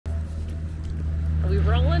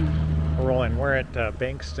rolling? We're rolling. We're at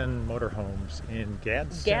Bankston Motorhomes in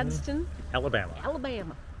Gadsden, Alabama.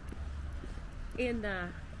 And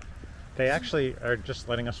they actually are just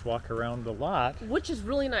letting us walk around the lot, which is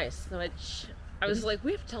really nice. Which I was like,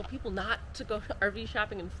 we have to tell people not to go RV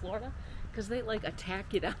shopping in Florida because they like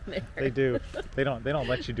attack you down there. They do. They don't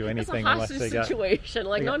let you do anything unless they got situation.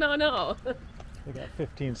 Like no. They got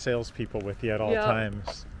 15 salespeople with you at all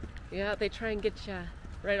times. Yeah, they try and get you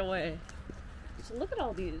right away. So look at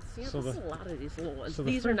all these. Yeah, so there's a lot of these little ones. So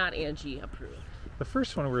these are not Angie approved. The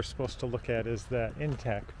first one we're supposed to look at is that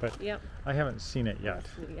Intech, but I haven't seen it yet.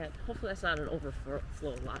 Hopefully that's not an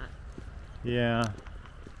overflow lot. Yeah.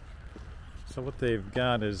 So what they've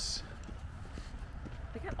got is...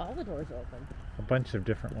 They got all the doors open. A bunch of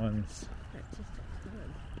different ones. That's just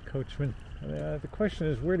good. Coachmen. The question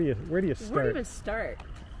is, where do you start? Where do you even start?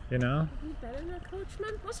 You know? You better than a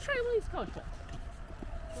Coachman? Let's try one of these Coachmen.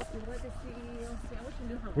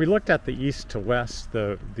 We looked at the east to west.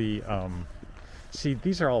 See,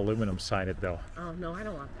 these are all aluminum sided though. Oh no, I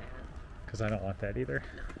don't want that. Because I don't want that either.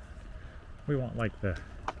 No. We want like the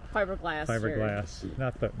fiberglass. Fiberglass,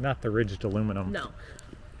 not the ridged aluminum. No.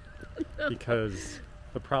 Because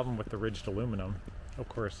the problem with the ridged aluminum, of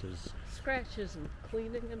course, is scratches and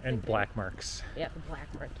cleaning and black marks. Yeah, the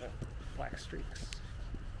black marks. Black streaks.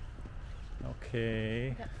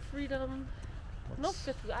 Okay. Got Freedom. No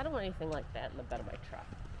fifth wheel. I don't want anything like that in the bed of my truck.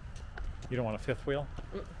 You don't want a fifth wheel?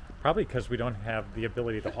 Probably because we don't have the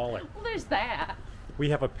ability to haul it. Well, there's that. We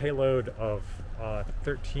have a payload of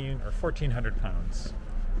 1,400 pounds.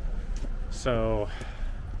 So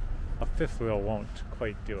a fifth wheel won't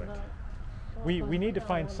quite do it. We need to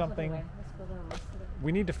find something.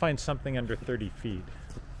 We need to find something under 30 feet.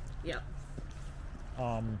 Yep.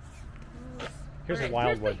 Here's a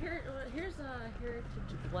Wildwood. Here's a Heritage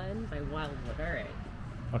Glen by Wildwood. All right.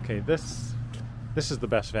 Okay, this is the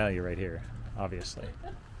best value right here, obviously.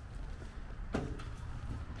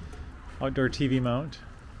 Outdoor TV mount.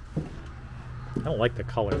 I don't like the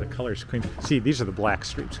color. The color's clean. See, these are the black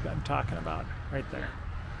streaks that I'm talking about, right there.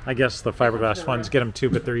 I guess the fiberglass ones get them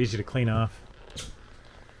too, but they're easy to clean off.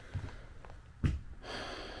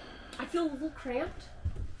 I feel a little cramped.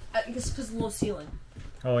 I guess because of the low ceiling.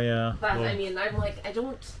 Oh yeah. But I mean, I'm like, I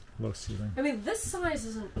don't. Low ceiling. I mean, this size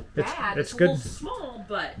isn't bad. It's good. A little small,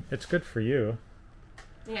 but it's good for you.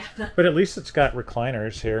 Yeah. But at least it's got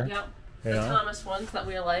recliners here. Yep. The Thomas ones that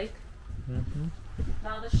we like. Mm-hmm.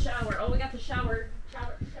 Now the shower. Oh, we got the shower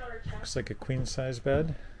check. Looks like a queen size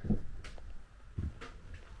bed.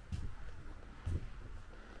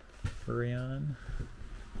 Furrion.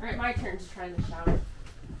 All right, my turn to try the shower.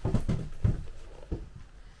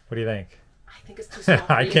 What do you think? I think it's too small.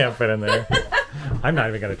 I can't fit in there. I'm not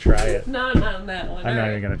even going to try it. No, not on that one. I'm not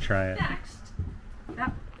even going to try it. Next.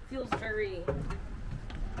 That feels very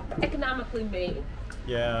economically made.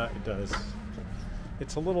 Yeah, it does.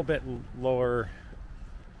 It's a little bit lower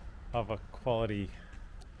of a quality.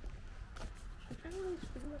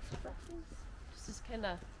 This is kind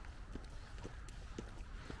of...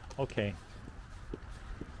 Okay.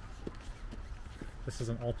 This is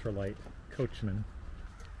an Ultralight Coachmen.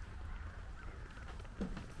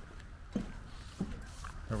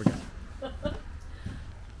 There we go.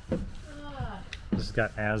 This has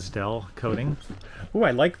got Asdel coating. Ooh,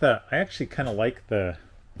 I actually kind of like the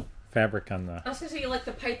fabric on the... I was going to say you like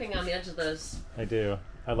the piping on the edge of those. I do.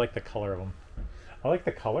 I like the color of them. I like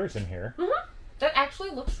the colors in here. Mm-hmm. That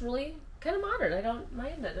actually looks really kind of modern. I don't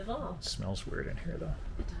mind it at all. It smells weird in here, though.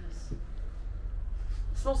 It does.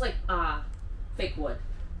 It smells like fake wood.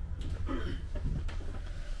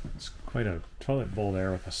 It's quite a toilet bowl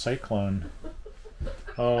there with a cyclone.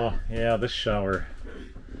 Oh, yeah, this shower.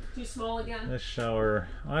 Too small again? This shower,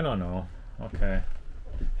 I don't know. Okay.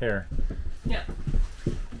 Here. Yeah.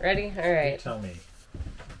 Ready? All right. You tell me.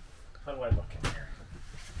 How do I look in here?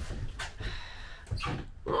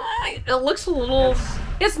 It looks a little...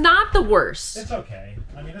 It's not the worst. It's okay.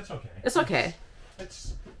 I mean, it's okay. It's okay.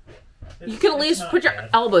 It's you can at least put your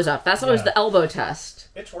elbows up. That's always the elbow test.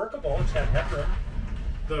 It's workable. It's got headroom.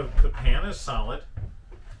 The pan is solid.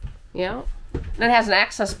 Yeah. And it has an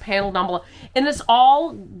access panel down below. And it's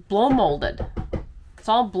all blow molded. It's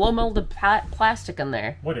all blow molded plastic in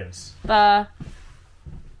there. What is? The...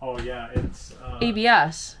 Oh, yeah, it's...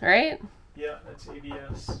 ABS, right? Yeah, it's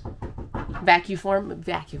ABS. Vacuum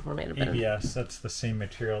formated. ABS, that's the same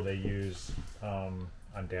material they use on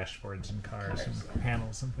dashboards and cars and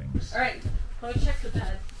panels and things. All right, let me check the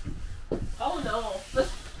bed. Oh, no.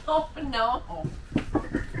 Oh, no.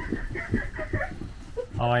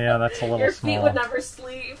 Oh, yeah, that's a little small. Your feet would never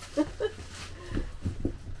sleep.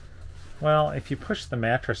 Well, if you push the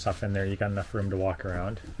mattress up in there, you got enough room to walk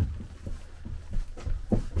around.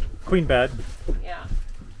 Queen bed. Yeah.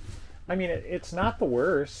 I mean, it's not the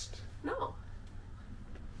worst. No.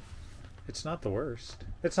 It's not the worst.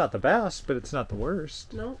 It's not the best, but it's not the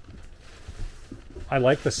worst. No. I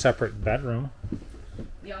like the separate bedroom.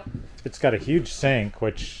 Yep. It's got a huge sink,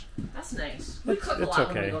 which... That's nice. We cook a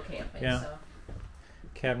lot when we go camping, yeah. so...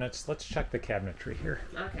 Cabinets. Let's check the cabinetry here.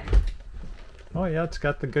 Okay. Oh, yeah, it's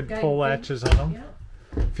got the good pull latches on them.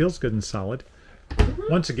 Yeah. Feels good and solid.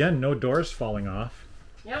 Once again, no doors falling off.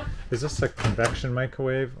 Yep. Is this a convection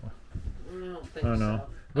microwave? I don't think Oh, no. so.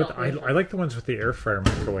 But I like the ones with the air fryer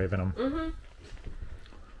microwave in them. Mm-hmm.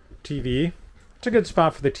 TV. It's a good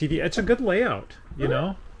spot for the TV. It's a good layout, you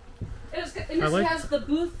know? And this has the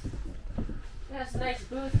booth. It has a nice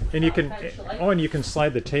booth. And you can, and you can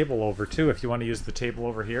slide the table over too if you want to use the table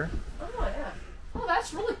over here. Oh yeah.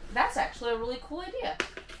 Oh, that's actually a really cool idea.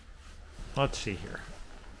 Let's see here.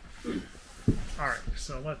 All right,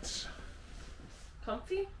 so let's.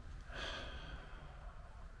 Comfy.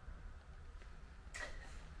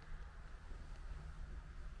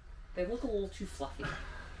 They look a little too fluffy.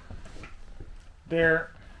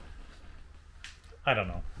 I don't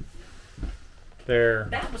know.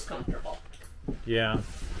 That was comfortable. Yeah.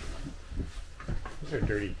 These are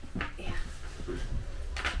dirty. Yeah.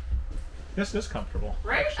 This is comfortable.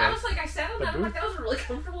 Right? Actually. I was like, I sat on that, I'm like, that was a really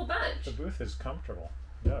comfortable bench. The booth is comfortable.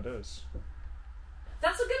 Yeah, it is.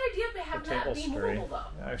 That's a good idea to have that be movable, though.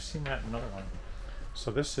 Yeah, I've seen that in another one.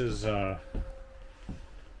 So this is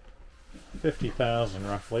 $50,000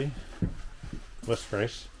 roughly. List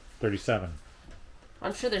price $37,000.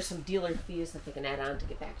 I'm sure there's some dealer fees that they can add on to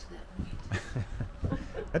get back to that point.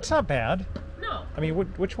 That's not bad. No. I mean,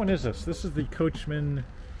 which one is this? This is the Coachmen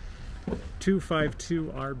 252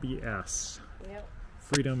 RBS. Yep.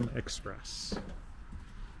 Freedom Express.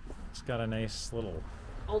 It's got a nice little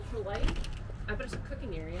Ultralight. I bet it's a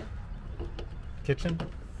cooking area. kitchen.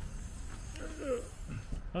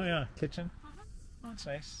 Oh yeah, kitchen. Oh, that's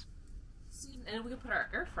nice. See, and we can put our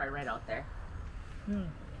air fryer right out there. Yeah.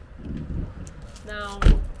 Now,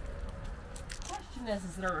 the question is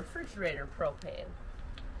there a refrigerator propane?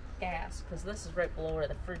 Gas, because this is right below where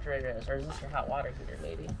the refrigerator is, or is this your hot water heater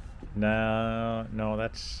maybe? No,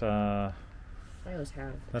 that's I always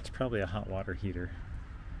have. that's probably a hot water heater.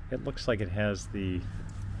 It looks like it has the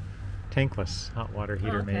tankless hot water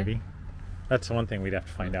heater, okay. maybe. That's the one thing we'd have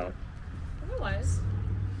to find out. Otherwise.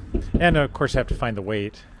 And of course have to find the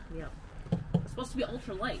weight. Yeah. It's supposed to be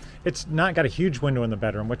ultra light. It's not got a huge window in the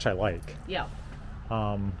bedroom, which I like. Yeah. We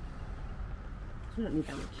don't need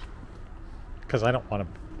that much. Because I don't want a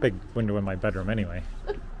big window in my bedroom anyway.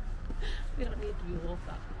 We don't need to be wolfed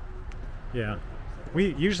up. Yeah.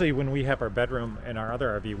 We usually, when we have our bedroom in our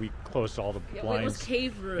other RV, we closed all the blinds. Well, it was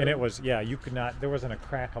cave room. And it was, yeah, you could not, there wasn't a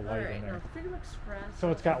crack of light in there. Now, Freedom Express. So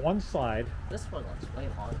it's got one slide. This one looks way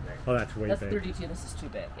longer. Oh, that's way That's big. 32. This is too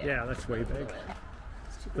big. Yeah, that's way big.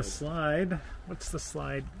 It's too The big. slide, what's the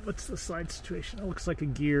slide? What's the slide situation? It looks like a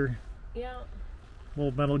gear, Yeah.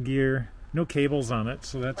 little metal gear. No cables on it,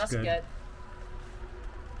 so that's good. Good.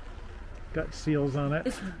 Got seals on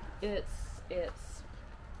it. It's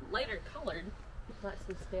lighter colored. It lets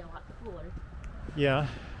them stay a lot cooler. Yeah.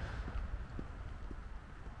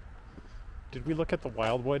 Did we look at the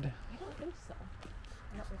Wildwood? I don't think so.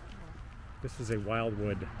 I don't recall. This is a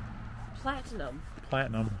Wildwood Platinum.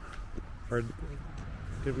 Platinum. Or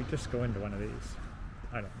did we just go into one of these?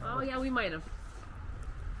 I don't know. Oh yeah, we might have.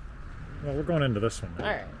 Well, we're going into this one now.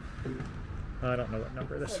 All right. I don't know what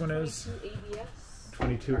number this one is. 22 ABS.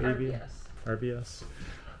 22 Or ABS. RBS.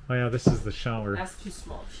 Oh yeah, this is the shower. That's too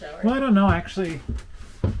small shower. Well, I don't know actually.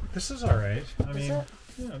 This is all right. I mean, it?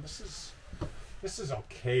 yeah, this is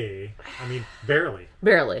okay. I mean, barely.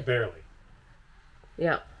 Barely. Barely.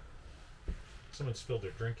 Yeah. Someone spilled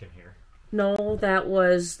their drink in here. No, that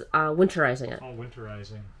was winterizing it. Oh,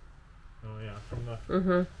 winterizing. Oh yeah, from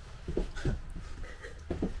the.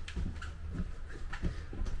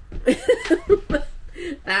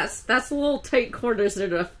 That's a little tight corners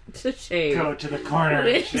there to shave. Go to the corner.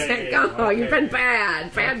 And shave. Go, Okay. you've been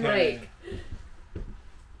bad Okay. break.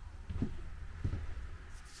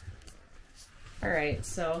 All right,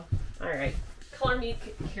 color me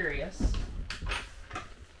curious.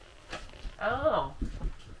 Oh,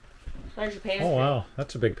 there's your pantry. Oh wow,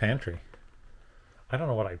 that's a big pantry. I don't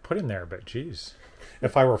know what I'd put in there, but geez,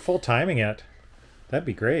 if I were full timing it, that'd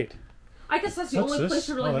be great. I guess that's the only place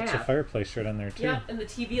to really oh, have. that's a fireplace right on there too. Yeah, and the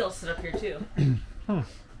TV will sit up here too.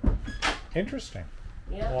 Interesting.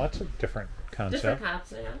 Yeah. Well, that's a different concept. Different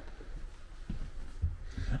concept, yeah.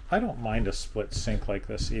 I don't mind a split sink like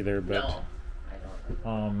this either, but No, I don't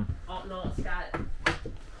Oh no, it's got.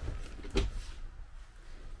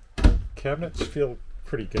 Cabinets feel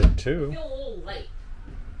pretty good too. Feel a little light.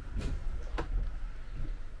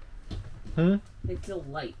 They feel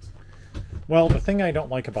light. Well, the thing I don't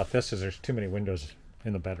like about this is there's too many windows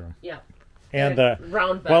in the bedroom. Yeah. And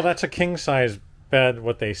round bed. Well, that's a king size bed,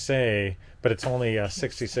 what they say, but it's only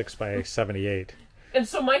 66 by 78. And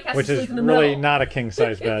so Mike has which to is sleep in the really middle. not a king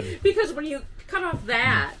size bed. Because when you cut off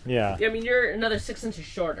that, yeah, I mean you're another 6 inches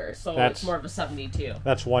shorter, so it's more of a 72.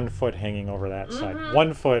 That's 1 foot hanging over that side.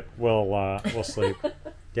 1 foot will sleep.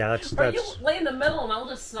 Yeah, that's. Or you lay in the middle and I'll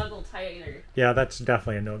just snuggle tighter. Yeah, that's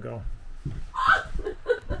definitely a no-go.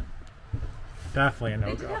 Definitely a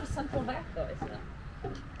no-go. They do have a central back though, I said.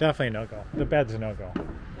 Definitely a no-go. The bed's a no-go.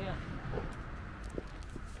 Yeah.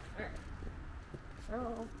 Alright.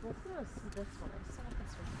 Oh, let's go see this one. I saw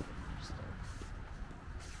this one interesting.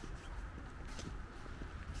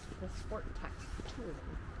 The Sporttrek. 2 of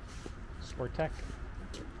them. Sporttrek.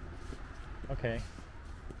 Okay.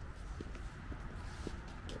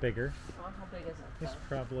 Bigger. Oh, how big is it? This is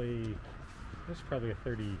probably a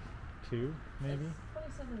 32, maybe.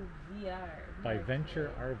 It's 27 VR. By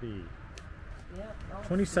Venture RV. Yeah.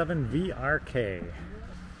 27 VRK.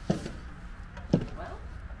 Well,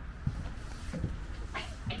 I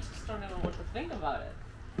just don't know what to think about it.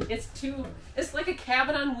 It's like a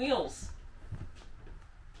cabin on wheels.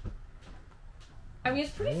 I mean,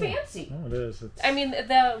 it's pretty fancy. Oh, it is. I mean,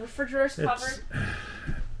 the refrigerator's covered.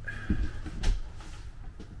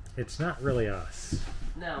 It's not really us.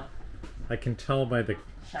 No. I can tell by the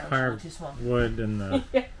carved wood and the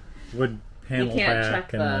wood panel back. You can't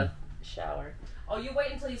check the shower. Oh, you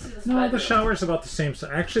wait until you see this. No, the shower's about the same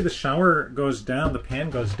size. Actually, the shower goes down, the pan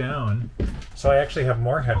goes down. So I actually have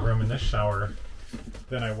more headroom in this shower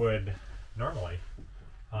than I would normally.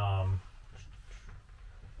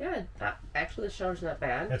 Yeah, actually the shower's not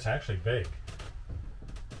bad. It's actually big.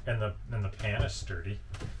 And the pan is sturdy.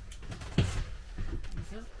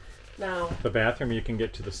 Now, the bathroom, you can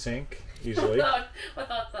get to the sink easily.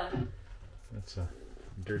 Without that. That's a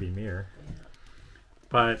dirty mirror. Yeah.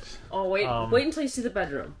 But wait until you see the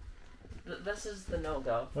bedroom. This is the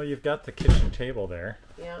no-go. Well, you've got the kitchen table there.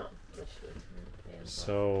 Yeah.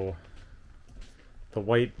 So the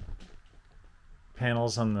white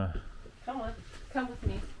panels on the. Come with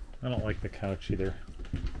me. I don't like the couch either.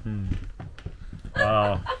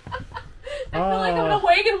 I feel like I'm in a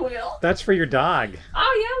wagon wheel. That's for your dog.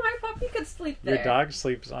 Oh yeah, my puppy could sleep there. Your dog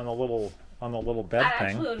sleeps on the little bed thing.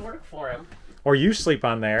 Actually would work for him. Or you sleep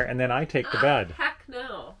on there and then I take the bed. Heck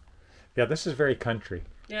no. Yeah, this is very country.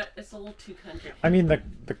 Yeah, it's a little too country. I mean,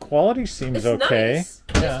 the quality seems okay. Nice.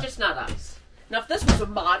 Yeah. It's just not us. Now, if this was a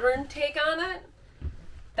modern take on it,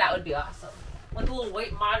 that would be awesome. Like a little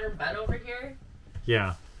white modern bed over here.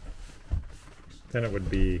 Yeah. Then it would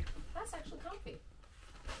be. That's actually comfy.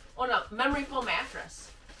 Oh no, memory foam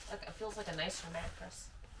mattress. Like, it feels like a nicer mattress.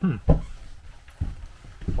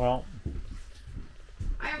 Well.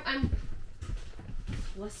 I'm.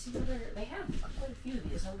 Let's see whether they have quite a few of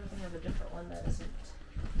these. I wonder if they have a different one that isn't.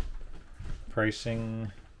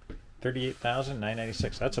 Pricing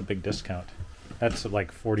 $38,996. That's a big discount. That's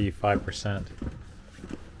like 45%. Alright,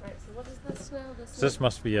 so what is this now? This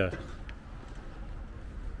must be a.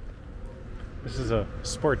 This is a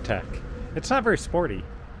Sporttrek. It's not very sporty.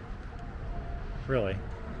 Really.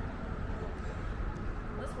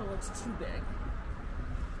 This one looks too big.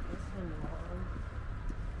 This one long.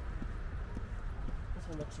 This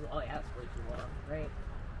one looks. Oh yeah, it's way too long. Right.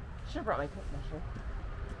 Should have brought my tape measure.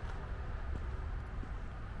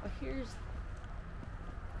 Oh, here's.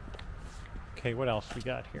 Okay, what else we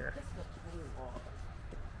got here? This looks really long.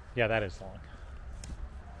 Yeah, that is long.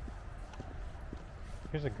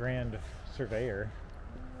 Here's a grand Surveyor.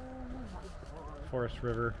 Forest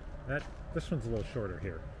River. This one's a little shorter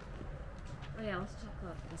here. Oh yeah, let's check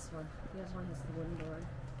out this one. This one has the wooden door.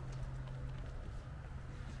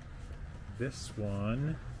 This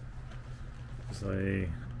one is a.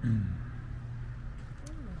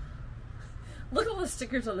 Look at all the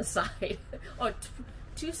stickers on the side. Oh,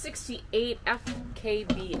 268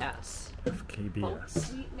 FKBS. FKBS.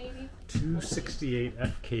 Suite, maybe? 268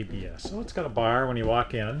 FKBS. Oh, it's got a bar when you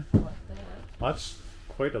walk in. Well, that's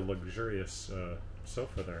quite a luxurious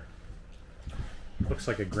sofa there. Looks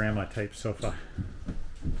like a grandma type sofa.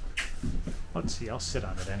 Let's see, I'll sit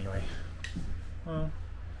on it anyway. Well,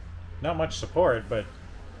 not much support, but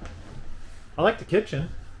I like the kitchen.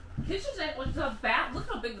 Kitchen's a bath. Look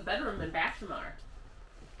how big the bedroom and bathroom are.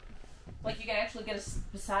 Like you can actually get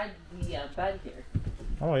beside the bed here.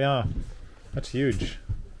 Oh yeah, that's huge.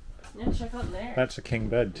 Yeah, check out in there. That's a king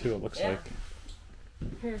bed too. It looks like.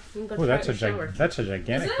 Here, you can go Oh, try that's your shower. that's a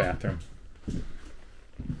gigantic Is it? bathroom.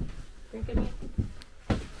 Here, give me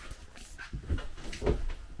Oh,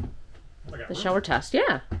 I got the room. shower test.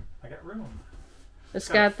 Yeah, I got room. it's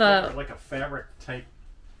got the. like a fabric type.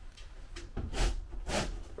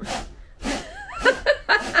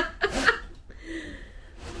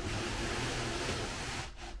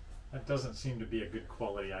 That doesn't seem to be a good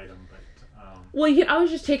quality item, but. Well, you always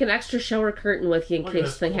just take an extra shower curtain with you in Look case at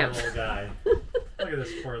this thing poor happens. little guy. Look at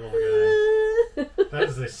this poor little guy. That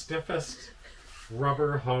is the stiffest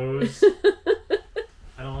rubber hose.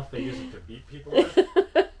 I don't know if they use it to beat people with.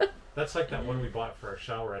 That's like that one we bought for our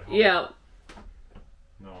shower at home. Yeah.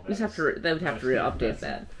 No, They would have to update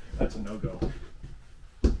that. That's a no-go.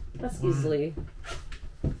 That's easily.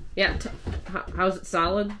 Yeah. How's it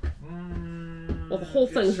solid? Well, the whole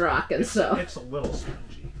thing's rocking, so. It's a little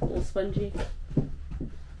spongy. A little spongy.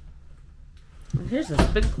 And here's this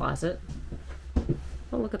big closet.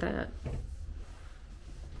 Oh, look at that.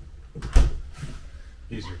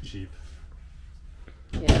 These are cheap.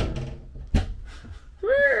 Yeah.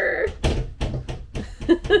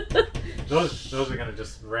 Those are gonna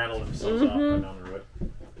just rattle themselves off going down the road.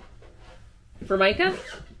 Formica?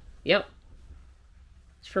 Yep.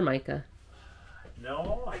 It's Formica.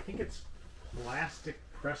 No, I think it's plastic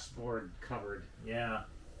pressboard covered. Yeah.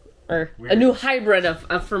 Or Weird. a new hybrid of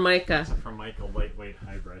Formica. It's a Formica lightweight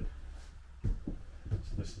hybrid. So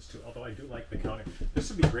this is too. Although I do like the counter. This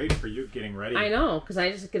would be great for you getting ready. I know, because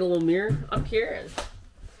I just get a little mirror up here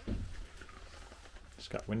and. It's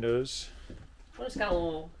got windows. Well, it's got a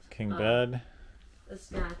little. King bed. It's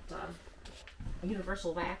got a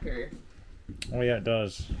universal vacuum. Oh yeah, it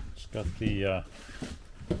does. It's got the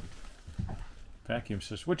vacuum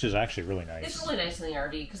system, which is actually really nice. It's really nice in the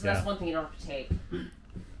RV because Yeah. that's one thing you don't have to take.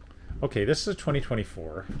 Okay, this is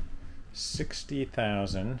 2024.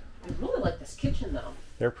 60,000. I really like this kitchen though.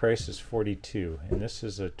 Their price is 42, and this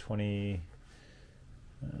is a 20.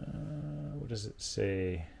 What does it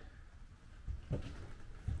say? It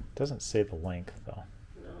doesn't say the length though.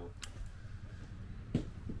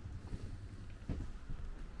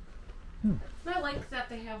 No. I like that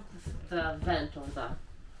they have the vent or the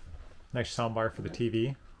Nice soundbar for the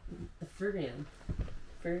TV. Furion.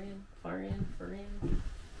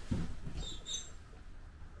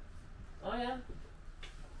 Oh yeah.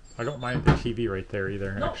 I don't mind the TV right there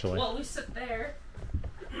either, No, actually. well, we sit there,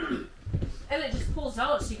 and it just pulls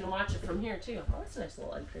out so you can watch it from here too. Oh, that's a nice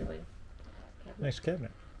little entryway. Nice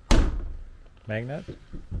cabinet. Magnet.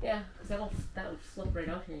 Yeah, because that would flip right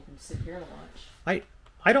out here. You can sit here and watch.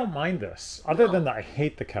 I don't mind this. Other No. than that, I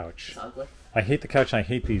hate the couch. It's ugly. I hate the couch, and I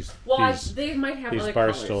hate these Well, they might have these other bar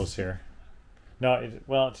colors. stools here. No,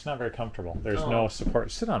 well, it's not very comfortable. There's no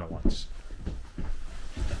support. Sit on it once.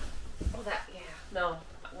 Oh, that, yeah. No,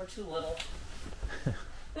 we're too little.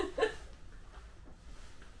 Yeah.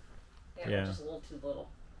 We're just a little too little.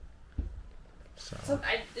 So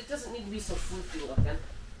It doesn't need to be so floofy looking.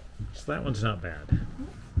 that one's not bad.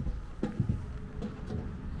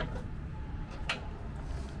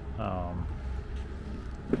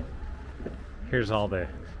 Here's all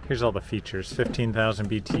the features: 15,000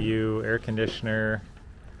 BTU, air conditioner,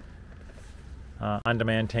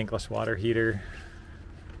 on-demand tankless water heater,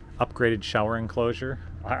 upgraded shower enclosure.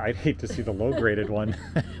 I'd hate to see the low-graded one.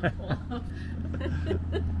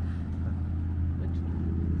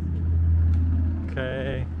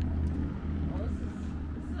 Okay. Well,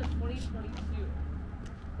 this is a 2022.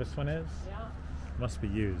 This one is? Yeah. Must be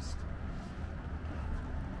used.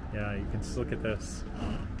 Yeah, you can look at this.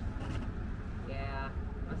 Yeah.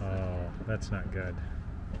 Oh, that's not good.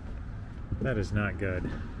 That is not good.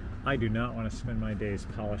 I do not want to spend my days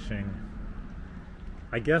polishing.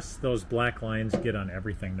 I guess those black lines get on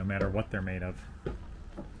everything, no matter what they're made of.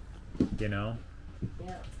 You know?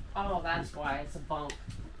 Yeah. Oh, that's why it's a bunk.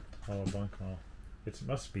 Oh, a bunk hall. It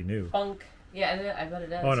must be new. Bunk. Yeah, I bet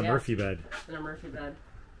it is. Oh, and a yeah. Murphy bed. And a Murphy bed.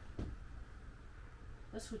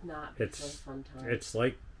 This would not be so fun time. It's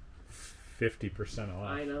like 50% off.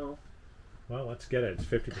 I know. Well, let's get it. It's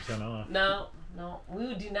 50% off. No,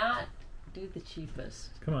 we do not do the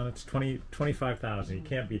cheapest. Come on, it's 25,000. You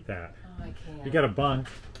can't beat that. Oh, I can't. You got a bunk.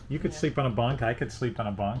 You could sleep on a bunk. I could sleep on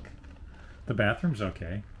a bunk. The bathroom's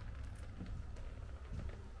okay.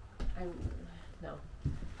 No.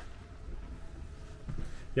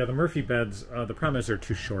 Yeah, the Murphy beds, the problem is they're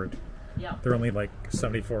too short. Yeah. They're only like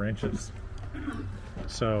 74 inches.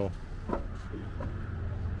 So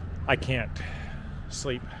I can't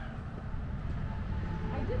sleep.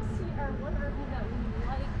 I did see our one RV that we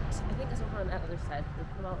liked. I think it's over on that other side. We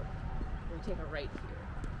come out and we take a right here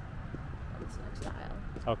on this next aisle.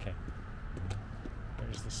 Okay.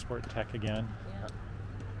 There's the Sporttrek again. Yeah.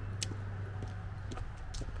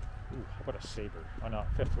 Ooh, how about a Sabre? Oh no,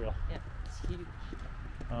 fifth wheel. Yeah, it's huge.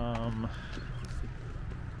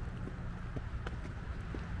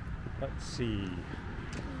 Let's see.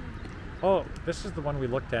 Oh, this is the one we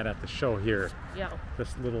looked at the show here. Yeah.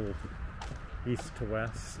 This little east to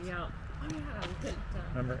west. Yeah. Oh yeah, we could.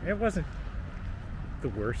 Remember, it wasn't the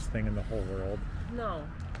worst thing in the whole world. No.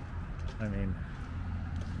 I mean,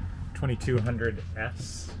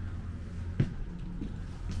 2200S.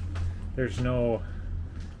 There's no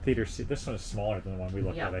theater seat. This one is smaller than the one we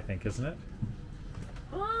looked at, I think, isn't it?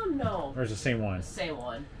 No. Or is it the same one? The same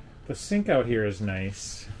one. The sink out here is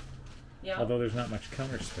nice. Yeah. Although there's not much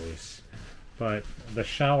counter space. But the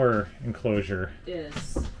shower enclosure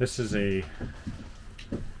is. This is a.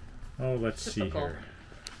 Oh, let's typical. see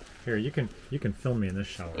here. Here, you can film me in this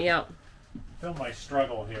shower. Yeah. Film my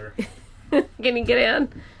struggle here. Can you get in?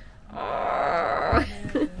 Oh.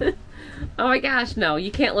 Oh my gosh, no.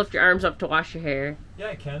 You can't lift your arms up to wash your hair. Yeah,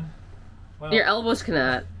 I can. Well, your elbows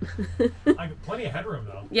cannot. I got plenty of headroom,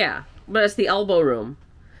 though. Yeah, but it's the elbow room.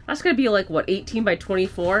 That's going to be like, what, 18 by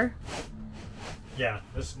 24? Yeah,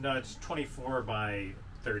 it's 24 by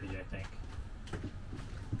 30, I think.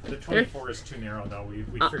 The 24 is too narrow, though. We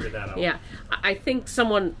figured that out. Yeah, I think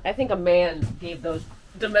a man gave those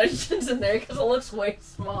dimensions in there because it looks way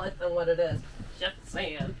smaller than what it is. Just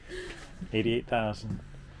saying. 88,000.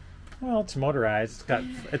 Well, it's motorized.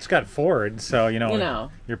 It's got Ford, so you know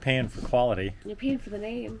you're paying for quality. You're paying for the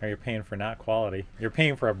name. Or you're paying for not quality. You're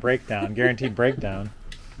paying for a breakdown, guaranteed breakdown.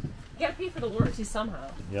 You gotta pay for the warranty somehow.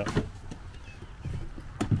 Yep.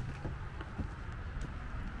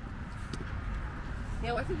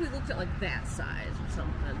 Yeah, well, I think we looked at like that size or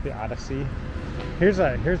something. The Odyssey. Here's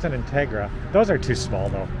an Integra. Those are too small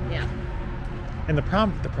though. Yeah. And the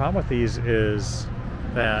problem with these is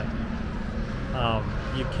that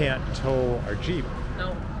you can't tow our Jeep.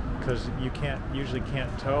 No. Because you usually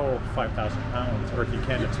can't tow 5,000 pounds, or if you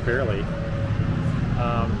can, it's barely.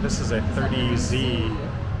 This is a 30Z.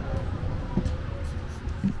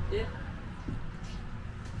 Yeah.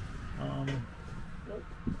 Nope.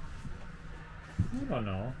 I don't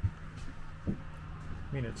know. I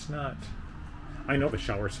mean, it's not. I know the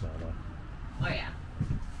shower's small though. Oh yeah.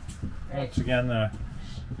 Right. Once again, the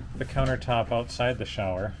countertop outside the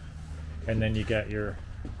shower, and then you got your.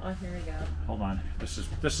 Oh, here we go. Hold on. This is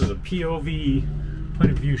a POV,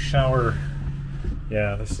 point of view shower.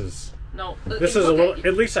 Yeah, this is. No. This is a little.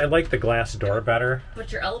 At least I like the glass door better.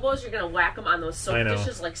 But your elbows, you're gonna whack them on those soap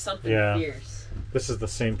dishes like something fierce. This is the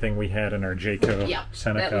same thing we had in our Jayco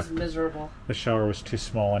Seneca. That was miserable. The shower was too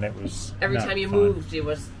small, and it was every time you moved, it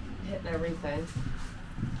was hitting everything.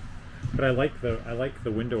 But I like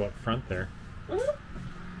the window up front there.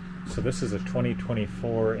 Mm-hmm. So this is a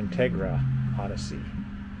 2024 Integra Odyssey.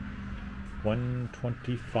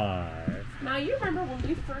 125. Now you remember when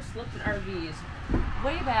we first looked at RVs,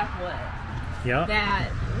 way back when? Yeah. That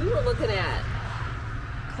we were looking at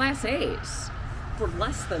Class A's for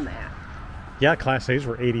less than that. Yeah, Class A's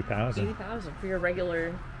were 80,000. 80,000 for your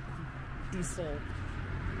regular diesel.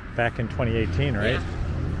 Back in 2018, right?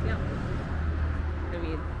 Yeah. I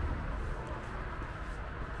mean,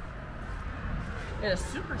 and a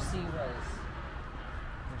Super C was.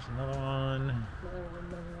 There's another one.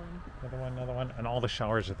 Another one. And all the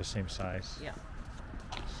showers are the same size. Yeah.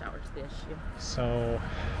 Shower's the issue. So.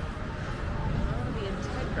 Oh, the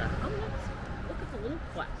Integra. Oh, look at the little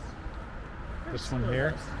Quest. This one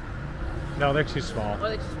here? No, they're too small. Oh,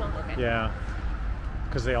 they're too small? Okay. Yeah.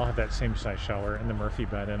 Because they all have that same size shower and the Murphy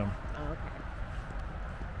bed in them. Oh, okay.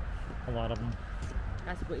 A lot of them.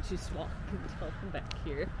 That's way too small. I can tell from back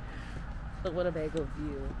here. The Winnebago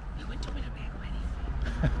view. We went to Winnebago anyway.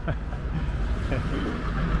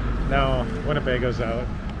 No, Winnebago's out.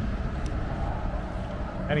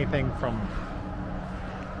 Anything from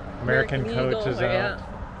American Coach is out. Yeah.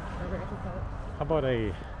 American Coach. How about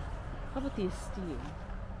the Esteem?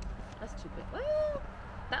 That's too big. Well,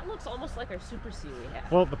 that looks almost like our Super C we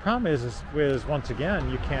have. Well, the problem is once again,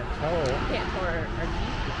 you can't tow. You can't tow our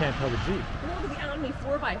Jeep. You can't tow the Jeep. No, the Omni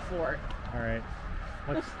 4x4. All right.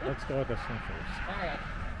 Let's go with this one first. All right.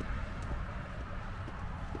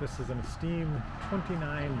 This is an Esteem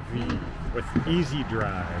 29V with easy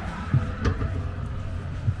drive.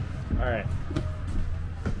 All right.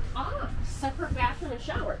 Ah, separate bathroom and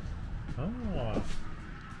shower. Oh,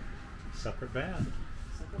 separate bath.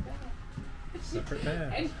 Separate bath. Separate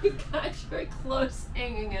bath. And you got your clothes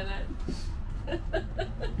hanging in it.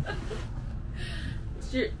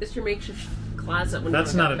 It's your makeshift closet. When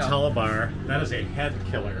that's not a telebar. That is a head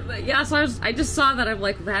killer. But yeah, so I just saw that. I'm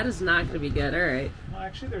like, that is not going to be good. All right. Well,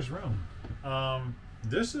 actually, there's room.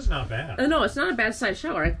 This is not bad. Oh no, it's not a bad size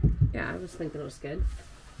shower. I was thinking it was good.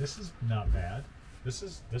 This is not bad. This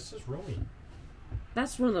is roomy.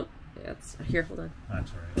 That's one of the. That's here. Hold on.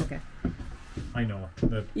 That's all right. Okay. I know.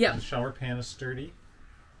 The shower pan is sturdy.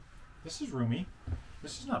 This is roomy.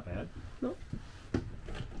 This is not bad. Nope.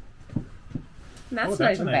 That's that's not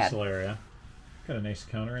a even nice bad. little area. Got a nice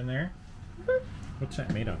counter in there. What's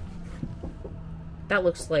that made of? That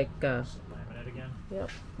looks like. Laminate again. Yep.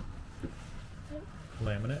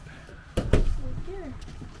 Laminate. Here.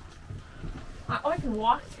 Oh, I can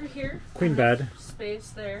walk through here. Queen bed.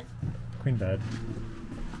 Space there. Queen bed.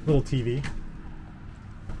 Little TV.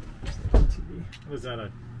 TV. Was that a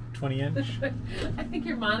 20-inch? I think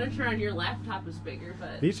your monitor on your laptop is bigger,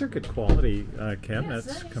 but These are good quality cabinets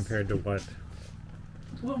nice. compared to what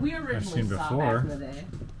we I've originally seen saw before. back in the day.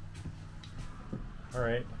 All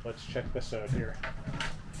right, let's check this out here.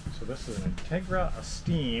 So this is an Integra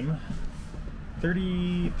Esteem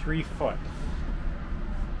 33 foot.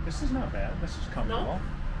 This is not bad. This is comfortable. No.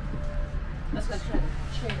 Let's go try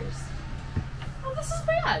the chairs. Oh, this is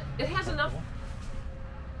bad. It has enough.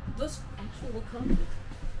 This actually will come.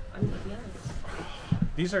 I'm gonna be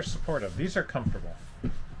honest. These are supportive. These are comfortable.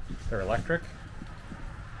 They're electric.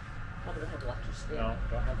 Probably don't have electricity. No,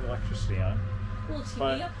 don't have the electricity on. Little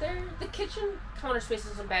TV up there. The kitchen counter space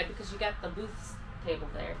isn't bad because you got the booth table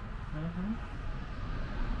there. Mm-hmm.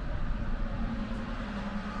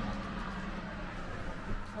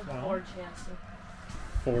 Oh, Ford chassis.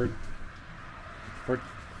 Ford.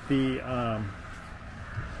 The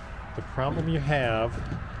problem you have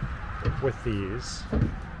with these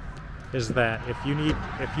is that if you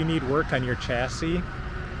need work on your chassis,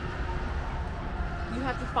 You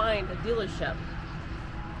have to find a dealership.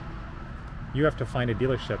 you have to find a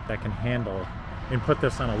dealership that can handle and put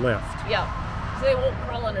this on a lift. Yeah. So they won't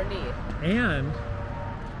crawl underneath. And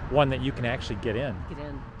one that you can actually get in. Get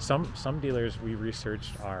in. Some dealers we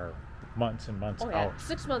researched are months and months out.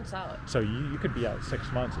 6 months out. So you could be out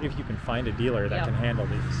 6 months if you can find a dealer that Yep. can handle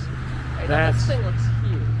these. Right, now this thing looks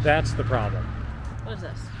huge. That's the problem. What is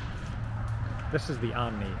this? This is the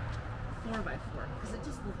Omni. 4x4. Because it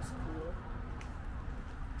just looks cool.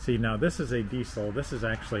 See, now this is a diesel. This is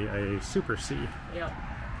actually a Super C. Yep.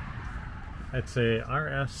 It's a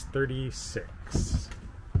RS36.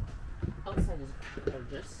 Outside is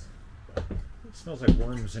gorgeous. It smells like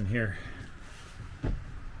worms in here.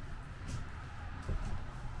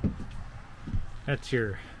 That's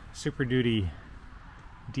your Super Duty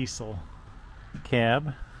diesel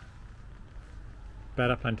cab. Bed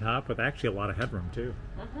up on top with actually a lot of headroom too.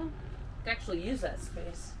 Mm-hmm. Could actually use that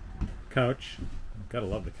space. Couch. Gotta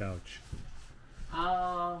love the couch.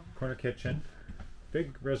 Corner kitchen.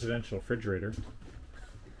 Big residential refrigerator.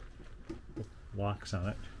 With locks on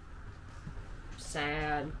it.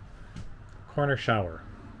 Sad. Corner shower.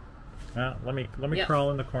 Let me Yep.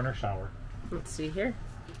 crawl in the corner shower. Let's see here.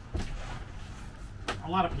 A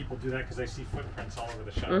lot of people do that because they see footprints all over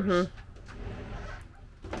the showers. Mm-hmm.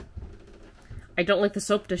 I don't like the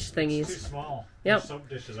soap dish thingies. It's too small. Yep. The soap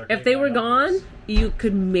dishes are If they were gone, you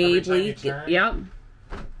could maybe. time you turn? Yep.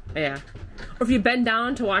 Yeah. Or if you bend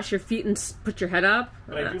down to wash your feet and put your head up.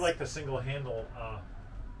 But I do like the single handle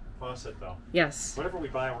faucet though. Yes. Whatever we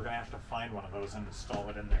buy, we're gonna have to find one of those and install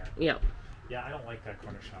it in there. Yep. Yeah, I don't like that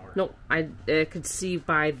corner shower. No, I could see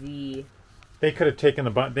by the. They could have taken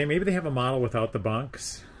the bunk. Maybe they have a model without the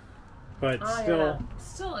bunks, but still. Yeah.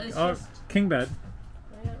 Still, it's just. King bed.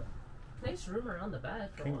 Yeah. Nice room around the bed.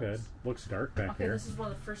 King bed. Looks dark back Okay, here. this is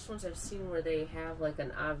one of the first ones I've seen where they have like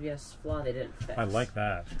an obvious flaw they didn't fix. I like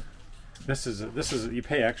that. This is you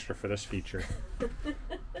pay extra for this feature.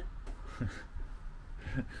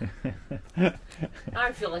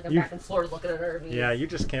 I feel like I'm back in Florida looking at RVs. Yeah, you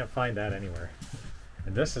just can't find that anywhere.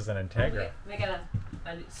 And this is an Integra. Okay, they got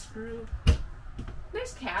a screw.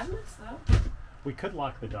 Nice cabinets though. We could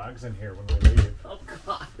lock the dogs in here when we leave. Oh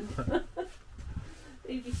God.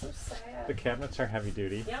 They'd be so sad. The cabinets are heavy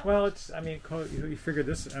duty. Yep. Well, you figure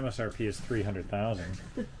this MSRP is $300,000,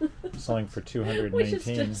 selling for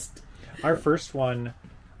 $219,000. Our first one,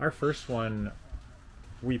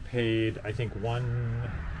 we paid I think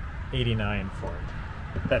 $189 for it.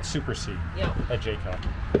 That Super C. Yep. At J-Cup.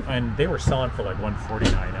 And they were selling for like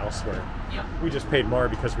 $149 elsewhere. Yep. We just paid more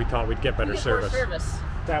because we thought we'd get better service. More service.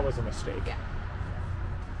 That was a mistake. Yeah.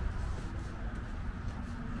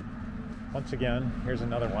 Once again, here's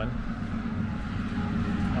another one.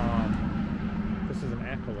 This is an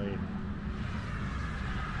Accolade.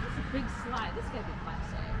 That's a big slide. This gotta be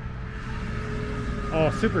Class A. Oh,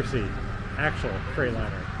 Super C. Actual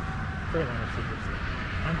Freightliner. Freightliner Super C.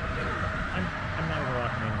 I'm not even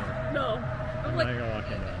walking in here. No.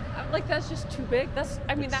 I'm like, that's just too big.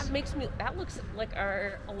 I mean, that looks like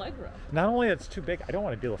our Allegra. Not only it's too big, I don't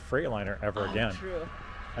want to deal with Freightliner ever again. True.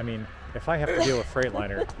 I mean, if I have to deal with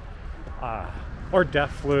Freightliner, or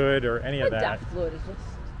DEF fluid or any of that. DEF fluid is just...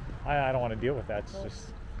 I don't want to deal with that. It's just...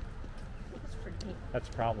 That's pretty... That's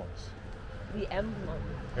problems. The emblem.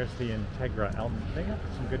 There's the Integra Elm. They got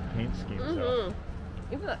some good paint schemes, though.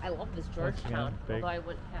 Even though I love this Georgetown, although I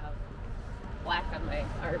wouldn't have black on my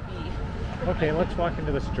RV. Okay, let's walk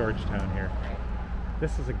into this Georgetown here. Right.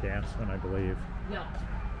 This is a gas one, I believe. No.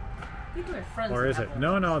 I think my friends. Or is it?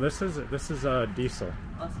 No. This is a diesel.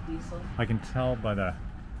 Oh, it's a diesel. I can tell by the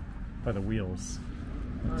wheels.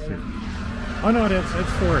 Let's see. Yeah. Oh no, it is.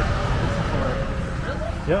 It's Ford. It's a Ford.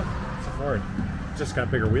 Really? Yep, it's a Ford. It's just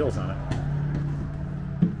got bigger wheels on it.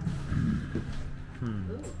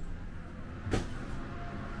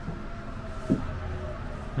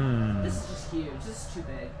 This is just huge. This is too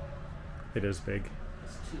big. It is big.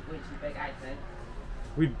 It's way too big, I think.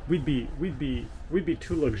 We'd be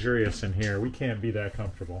too luxurious in here. We can't be that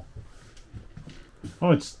comfortable.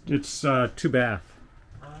 Oh, it's 2 bath.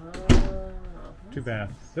 Two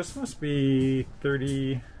bath. This must be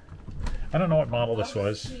 30. I don't know what model this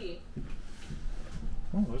was.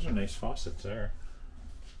 Oh, those are nice faucets there.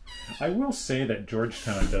 I will say that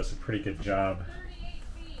Georgetown does a pretty good job.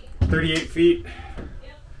 38 feet.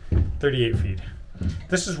 38 feet.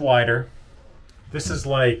 This is wider. This is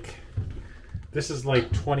like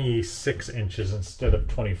 26 inches instead of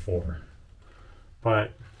 24.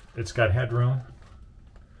 But it's got headroom.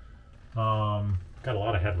 Got a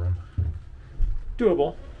lot of headroom.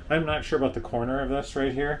 Doable. I'm not sure about the corner of this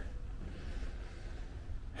right here.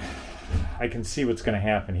 I can see what's going to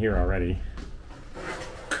happen here already.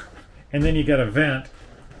 And then you got a vent.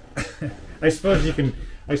 I suppose you can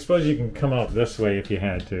come out this way if you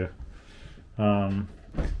had to.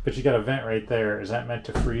 But you got a vent right there. Is that meant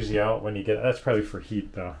to freeze you out when you get? That's probably for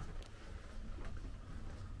heat though.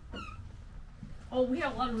 Oh, we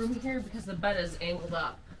have a lot of room here because the bed is angled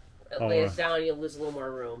up. It lays down, you lose a little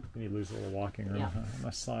more room. You lose a little walking room on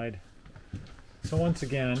the side. So once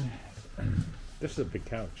again, this is a big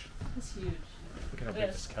couch. It's huge. Look at how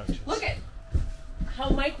big this couch is. Look at how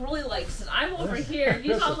Mike really likes it. I'm over here.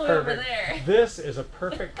 He's all the way over there. This is a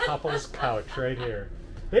perfect couple's couch right here.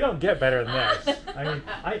 They don't get better than this. I mean,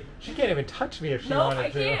 she can't even touch me if she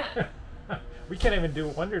wanted to. No, I can't. We can't even do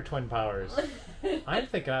Wonder Twin powers. I'm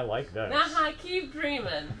thinking I like this. Nah, keep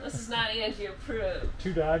dreaming. This is not Angie approved.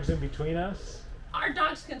 2 dogs in between us? Our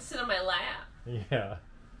dogs can sit on my lap. Yeah.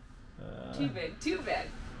 Too big, too big.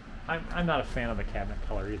 I'm not a fan of the cabinet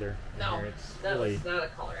color either. No, it's not a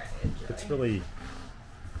color I enjoy. It's really,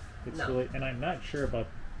 and I'm not sure about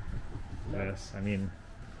this. I mean,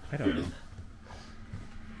 I don't know.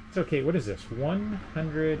 It's okay. What is this?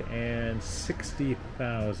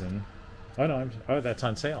 160,000. Oh no! That's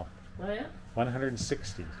on sale. Oh yeah.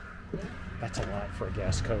 160. Yeah. That's a lot for a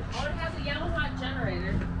gas coach. Oh, it has a Yamaha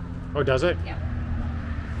generator. Oh, does it? Yeah.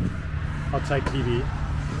 Outside TV.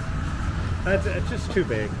 It's just too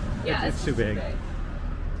big. Yeah, it's too big.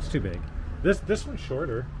 It's too big. This one's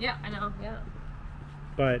shorter. Yeah, I know. Yeah.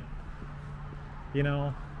 But you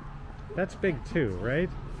know, that's big too, right?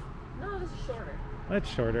 No, this is shorter. That's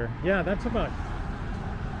shorter. Yeah, that's about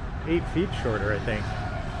 8 feet shorter, I think.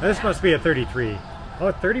 This must be a 33.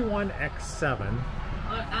 Oh, 31x7.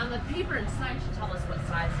 On the paper inside should tell us what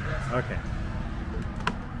size it is. Okay.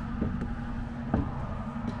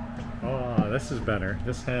 Oh, this is better.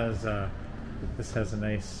 This has a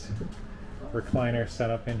nice recliner set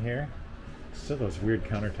up in here. Still those weird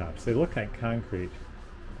countertops. They look like concrete.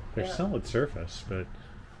 They're solid surface, but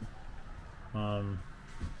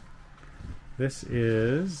this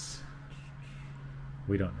is,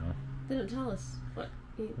 we don't know. They don't tell us what.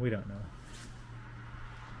 We don't know.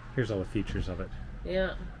 Here's all the features of it.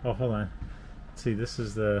 Yeah. Oh, hold on. Let's see, this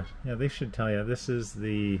is the, they should tell you. This is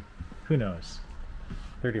the, who knows,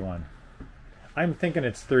 31. I'm thinking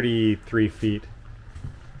it's 33 feet.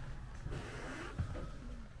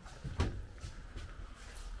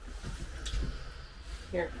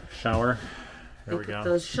 Here. Shower. There we put go.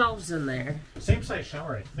 Those shelves in there. Same size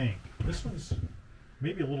shower, I think. This one's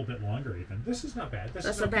maybe a little bit longer even. This is not bad.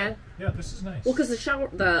 That's not bad? Yeah, this is nice. Well, because the shower,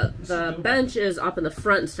 the bench is up in the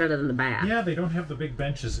front instead of in the back. Yeah, they don't have the big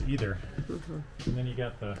benches either. Mm-hmm. And then you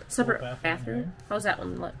got the separate bathroom. How's that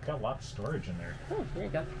one look? Got a lot of storage in there. Oh, there you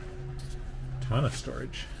go. Ton of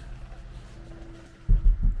storage.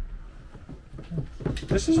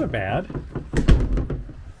 This isn't bad.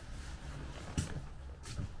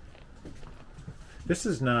 This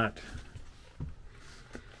is not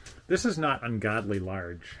ungodly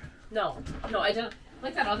large. No, I don't.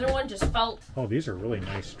 Like that other one just felt. Oh, these are really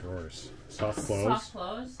nice drawers. Soft close. Soft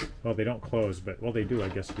close. Well, they don't close, but well, they do, I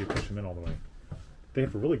guess, if you push them in all the way. They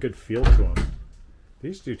have a really good feel to them.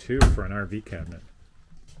 These do too for an RV cabinet.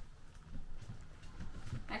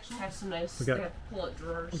 Actually, have some nice. We got, they have pull-out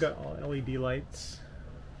drawers. We got all LED lights.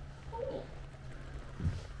 Cool.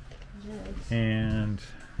 Nice. And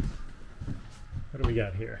what do we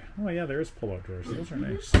got here? Oh yeah, there's pull-out drawers. Those are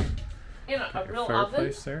nice. And a real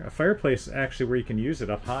fireplace oven. there. A fireplace actually where you can use it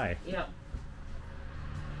up high. Yep.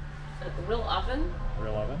 A real oven.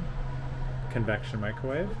 Real oven. Convection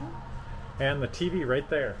microwave. And the TV right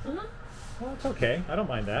there. Well, it's okay. I don't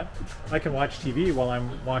mind that. I can watch TV while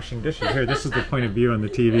I'm washing dishes. Here, this is the point of view on the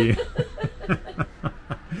TV.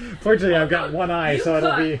 Fortunately, I've got one eye, so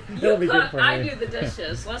it'll be good for me. I do the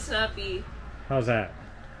dishes. Let's not be. How's that?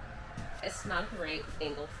 It's not a great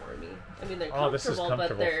angle for me. I mean, they're comfortable, Oh, this is comfortable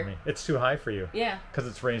but they're. for me. It's too high for you. Yeah. Because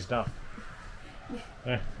it's raised up.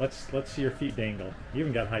 Let's see your feet dangle. You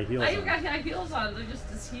even got high heels on. I even got high heels on. They're just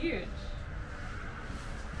as huge.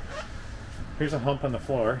 Here's a hump on the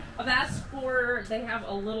floor. Oh, that's for, they have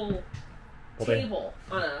a little table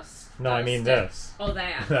on us. No, I mean stick. this. Oh,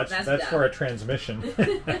 that. That's for a transmission.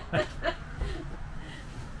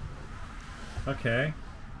 Okay.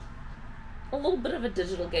 A little bit of a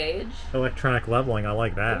digital gauge. Electronic leveling, I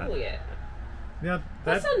like that. Oh, yeah. Yeah,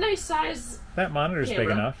 That's a nice size. That monitor's camera.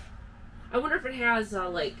 big enough. I wonder if it has,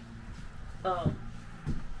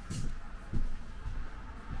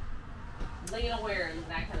 layaware and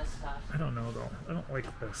that kind of stuff. I don't know though. I don't like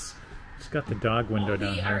this. It's got the dog window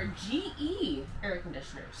down They here. are GE air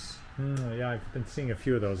conditioners. Yeah, I've been seeing a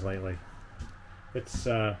few of those lately. It's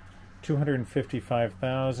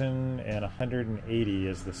 $255,000 and $180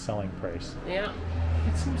 is the selling price. Yeah.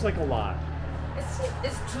 It seems like a lot. It's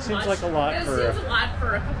too Seems much. like a lot it for seems a lot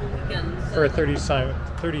for a couple weekends. For a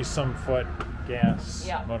 30-some foot gas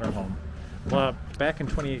motorhome. Well, back in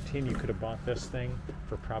 2018, you could have bought this thing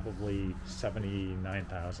for probably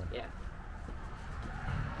 $79,000. Yeah.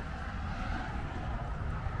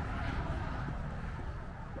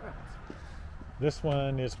 This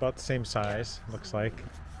one is about the same size. Looks like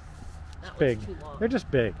it's That big. one's too long. They're just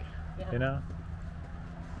big, Yeah. you know.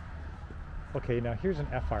 Okay, now here's an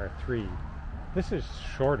FR3. This is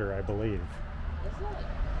shorter, I believe. Is it?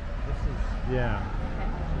 This is, yeah, Okay.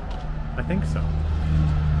 I think so.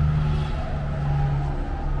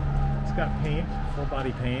 It's got paint, full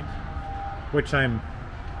body paint, which I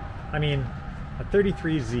mean, a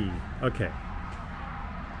 33Z, okay.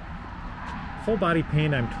 Full body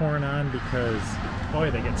paint I'm torn on because,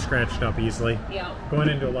 boy, they get scratched up easily. Yeah. Going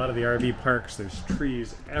into a lot of the RV parks, there's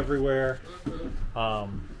trees everywhere.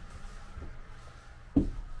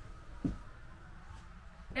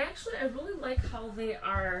 Actually, I really like how they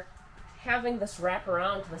are having this wrap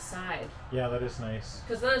around to the side. Yeah, that is nice.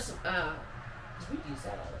 Because those, we use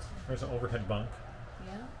that all the time. There's an overhead bunk.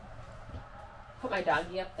 Yeah. Put my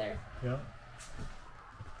doggy up there. Yeah.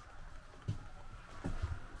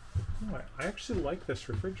 Oh, I actually like this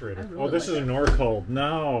refrigerator. Really Oh, this like is a Norcold.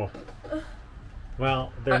 No.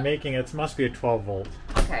 Well, they're making it must be a 12 volt.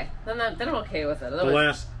 Okay, then I'm okay with it. The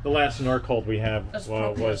last Norcold we have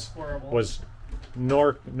was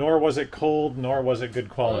nor was it cold nor was it good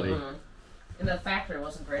quality. And the factory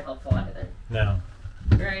wasn't very helpful either. No.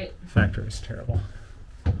 Right. The factory is terrible.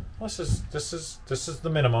 Well, this is the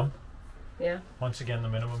minimum. Yeah. Once again, the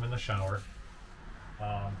minimum in the shower.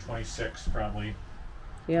 26 probably.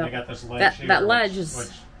 Yeah. I got this ledge here, that ledge which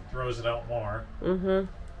throws it out more. Mm-hmm.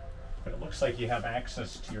 But it looks like you have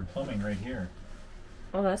access to your plumbing right here.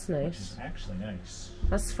 Oh, that's Which nice. is actually nice.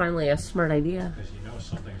 That's finally a smart idea. Because you know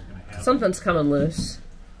something's going to happen. Something's coming loose.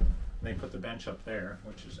 They put the bench up there,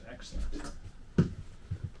 which is excellent.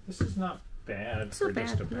 This is not bad for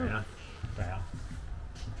just a bath.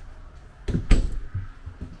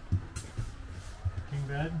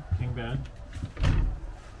 King bed.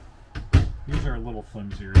 These are a little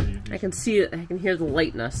flimsier. I can see it. I can hear the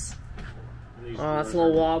lightness. Oh, it's a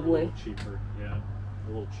little wobbly. A little cheaper, yeah. A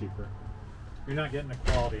little cheaper. You're not getting the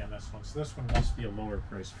quality on this one, so this one must be a lower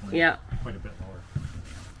price point. Yeah. Quite a bit lower.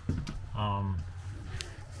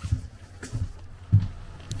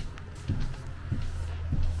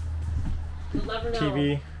 You'll never know.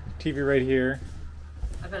 TV right here.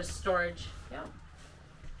 I've got a storage. Yeah.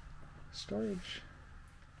 Storage.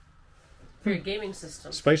 For your gaming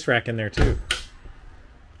system. Spice rack in there too.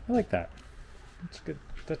 I like that. That's good.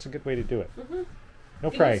 That's a good way to do it.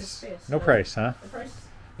 No price. No price, huh? No price.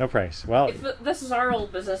 No price. Well, if this is our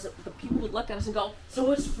old business, the people would look at us and go,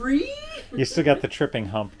 "So it's free?" You still got the tripping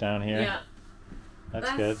hump down here. Yeah.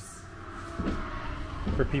 That's good.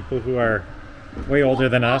 For people who are way older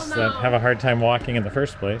than us no. that have a hard time walking in the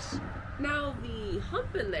first place. Now the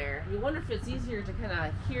hump in there, you wonder if it's easier to kind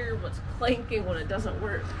of hear what's clanking when it doesn't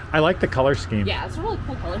work. I like the color scheme. Yeah, it's a really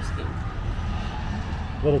cool color scheme.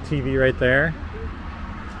 Little TV right there.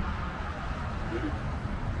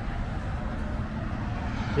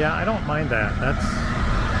 Yeah, I don't mind that.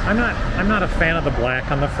 I'm not a fan of the black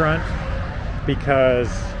on the front because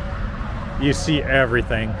you see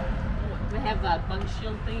everything. Do they have that bug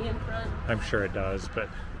shield thing in front? I'm sure it does, but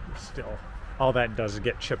still, all that does is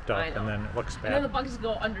get chipped up and then it looks bad. And then the bugs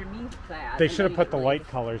go underneath that. They should have put the light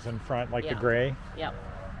colors in front, like the gray. Yep.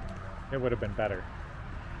 It would have been better.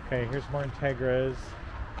 Okay, here's more Integras.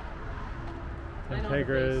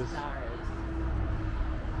 Integras.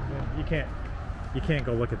 Yeah, you can't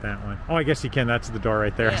go look at that one. Oh, I guess you can. That's the door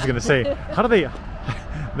right there. Yeah. I was gonna say, how do they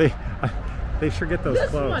sure get those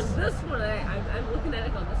close. This one, I'm looking at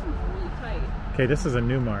it going, this one's really tight. Okay, this is a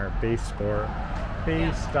Newmar Base Sport.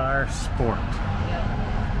 Baystar Sport. Yeah.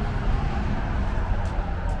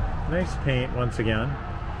 Nice paint once again.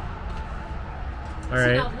 All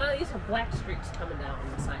right. Now, none of these have black streaks coming down on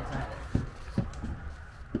the sides either.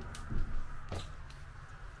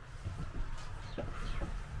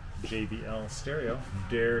 JBL stereo.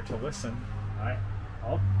 Dare to listen.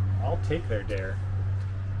 I'll take their dare.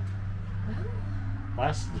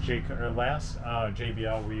 Last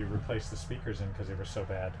JBL we replaced the speakers in because they were so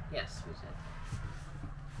bad. Yes, we did.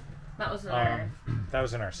 That was in our. That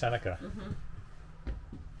was in our Seneca.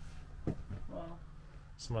 Well,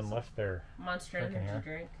 someone left their Monster Energy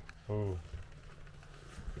drink. Ooh.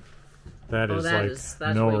 That is that's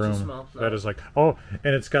no way room. Too small. No. That is like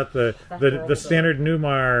and it's got the standard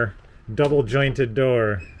Newmar double jointed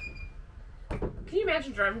door. Can you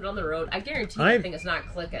imagine driving down the road? I guarantee that thing is not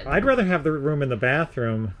clicking. I'd rather have the room in the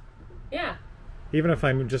bathroom. Yeah. Even if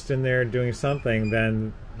I'm just in there doing something,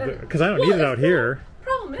 then because I don't need it out here.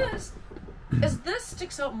 Problem is this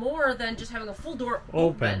sticks out more than just having a full door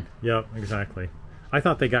open. Yep, exactly. I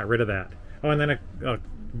thought they got rid of that. Oh, and then a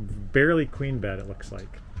barely queen bed. It looks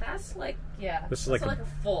like. That's like This is like a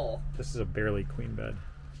full. This is a barely queen bed.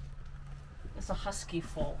 It's a husky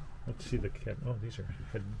full. Let's see the kit. Oh, these are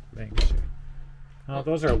head bangs here. Oh,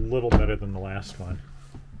 those are a little better than the last one.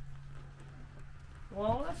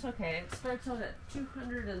 Well, that's okay. It starts out at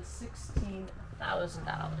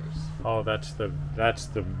 $216,000. Oh, that's the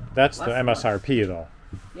MSRP though.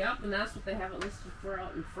 Yep, and that's what they have it listed for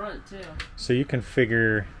out in front too. So you can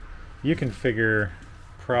figure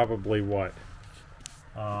probably what?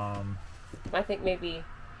 I think maybe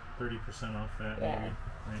 30% off that maybe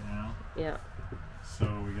right now. Yeah. So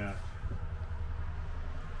we got.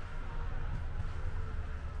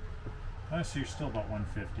 Oh, so you're still about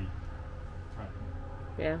 150. Probably.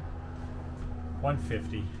 Yeah.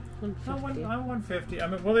 150. 150. 150. I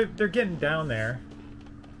mean, well, they're getting down there.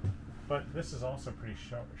 But this is also pretty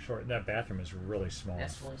short. That bathroom is really small.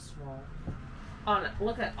 That's really small. Oh,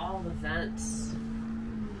 look at all the vents.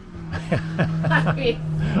 I mean,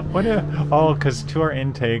 because to our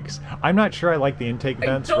intakes, I'm not sure I like the intake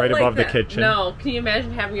vents right above the kitchen. No, can you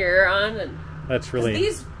imagine having your air on? And that's really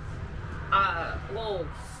these little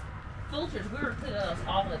filters. We were cleaning those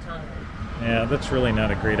all the time. Yeah, that's really not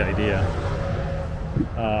a great idea.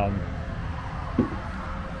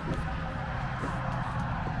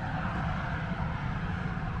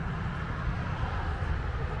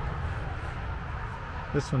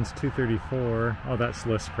 This one's $234. Oh, that's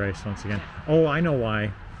list price once again. Oh, I know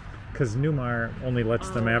why. Because Newmar only lets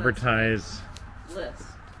them advertise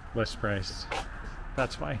list price.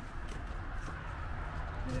 That's why.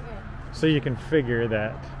 So you can figure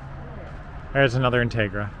that. There's another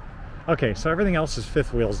Integra. Okay, so everything else is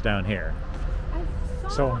fifth wheels down here. I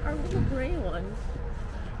saw our little gray one.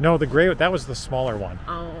 No, the gray, that was the smaller one.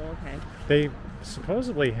 Oh, okay. They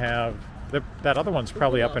supposedly have, that other one's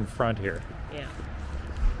probably up in front here. Yeah.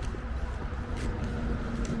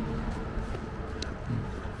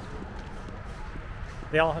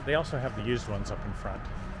 They also have the used ones up in front.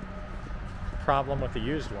 Problem with the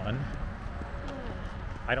used one,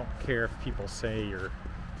 I don't care if people say you're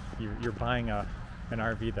buying an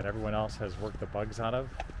RV that everyone else has worked the bugs out of.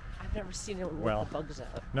 I've never seen anyone work the bugs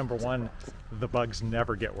out. Number one, the bugs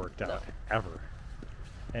never get worked out, ever.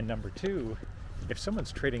 And number two, if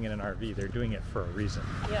someone's trading in an RV, they're doing it for a reason.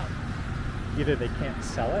 Yeah. Either they can't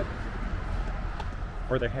sell it,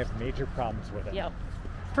 or they have major problems with it. Yep.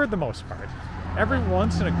 For the most part. Every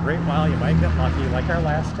once in a great while you might get lucky, like our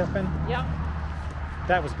last tipping. Yep.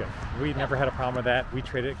 That was good. We never had a problem with that. We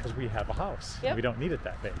traded it because we have a house. Yep. We don't need it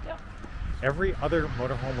that big. Yep. Every other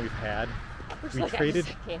motorhome we've had, we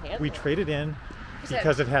traded in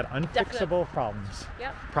because it had unfixable problems.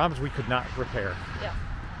 Yep. Problems we could not repair. Yep.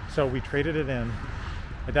 So we traded it in.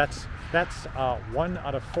 That's 1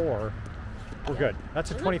 out of 4. We're good.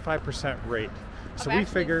 That's a 25% rate. So we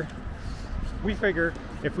figure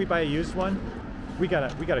if we buy a used one, we got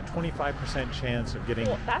a 25% chance of getting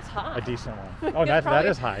that's high. a decent one. Oh, that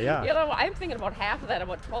is high, yeah. You know, I'm thinking about half of that,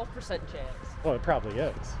 about 12% chance. Well, it probably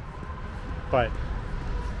is. But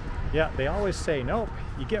yeah, they always say, nope,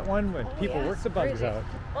 you get one when people work the bugs out.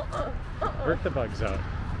 Work the bugs out.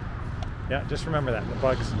 Yeah, just remember that. The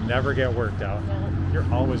bugs never get worked out. No.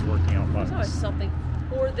 You're always working out bugs. There's always something,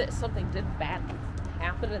 or that something did bad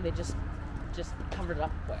happen and they just covered it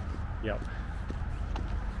up quick. Yep.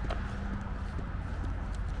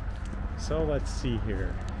 So let's see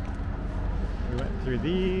here. We went through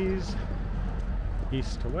these,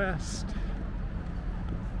 east to west.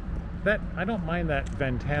 I don't mind that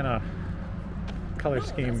Ventana color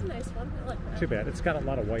scheme. That's a nice one. I like that. Too bad. It's got a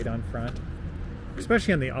lot of white on front,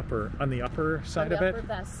 especially on the upper side of it.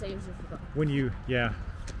 That saves you from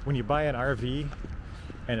When you buy an RV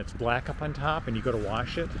and it's black up on top and you go to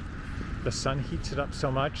wash it, the sun heats it up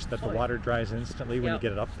so much that the water dries instantly when you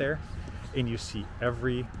get it up there, and you see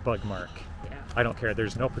every bug mark. Yeah. I don't care.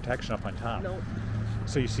 There's no protection up on top. Nope.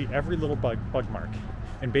 So you see every little bug mark,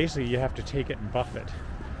 and basically you have to take it and buff it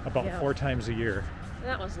about 4 times a year.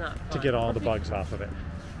 That was not fun. To get all the bugs off of it.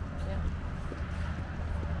 Yeah.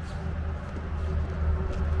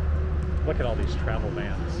 Look at all these travel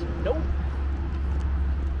vans. Nope.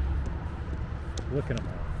 Look at them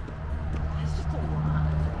all. That's just a lot.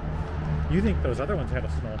 You think those other ones had a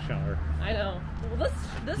snow shower? I know. Well,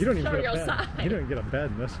 this you don't is even get a bed. outside. You don't even get a bed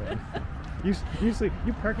in this one. You sleep.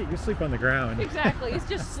 You park it. You sleep on the ground. Exactly. He's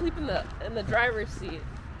just sleeping in the driver's seat.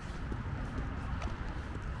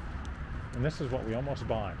 And this is what we almost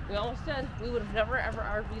bought. We almost did. We would have never ever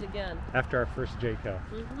RV'd again. After our first Jayco.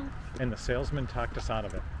 And the salesman talked us out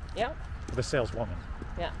of it. Yep. The saleswoman.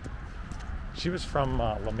 Yeah. She was from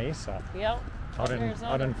La Mesa. Yep.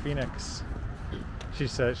 Out in Phoenix. She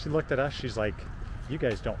said, she looked at us, she's like, you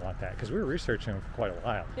guys don't want that, because we were researching them for quite a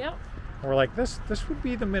while. Yep. And we're like, this would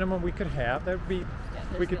be the minimum we could have. That would be,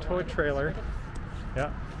 we could tow a trailer. Yeah.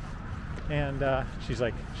 And she's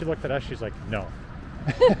like, she looked at us, she's like, no.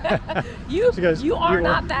 you goes, you are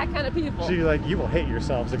not that kind of people. She's like, you will hate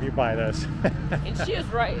yourselves if you buy this. And she is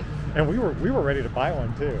right. And we were ready to buy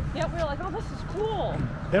one too. Yeah, we were like, oh, this is cool.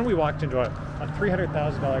 Then we walked into a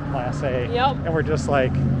 $300,000 Class A. Yep. And we're just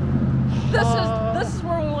like, this is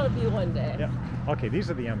where we want to be one day. Yeah. Okay, these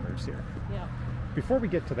are the Embers here. Yeah. Before we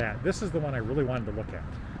get to that, this is the one I really wanted to look at.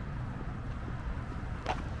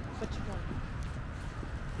 Which one?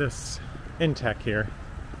 This Intech here.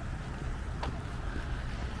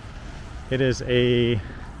 It is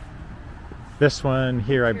this one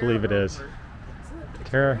here, I believe it is.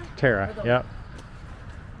 Terra, yeah.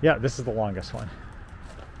 Yeah, this is the longest one.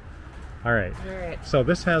 All right. So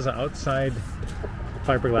this has an outside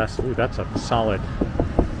fiberglass. Ooh, that's a solid.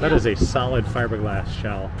 That is a solid fiberglass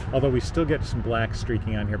shell. Although we still get some black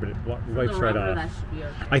streaking on here, but it wipes right off. That should be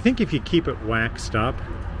okay. I think if you keep it waxed up,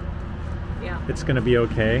 yeah, it's going to be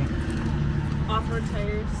okay. Off-road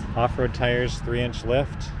tires. Off-road tires, 3-inch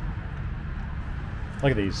lift.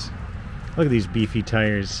 Look at these. Look at these beefy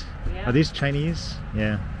tires. Yeah. Are these Chinese?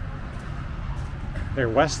 Yeah. They're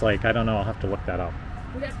Westlake. I don't know. I'll have to look that up.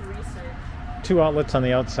 We have to research. 2 outlets on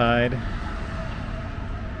the outside. I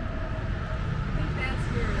think that's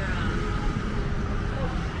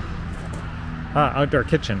your... Outdoor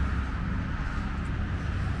kitchen.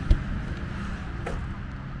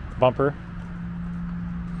 Bumper.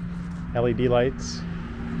 LED lights.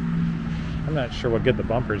 I'm not sure what good the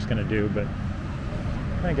bumper is going to do, but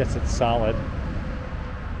I guess it's solid.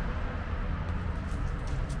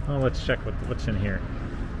 Oh, let's check what's in here.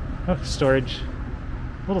 Oh, storage.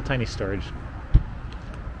 Little tiny storage.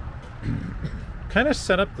 Kind of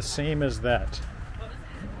set up the same as that.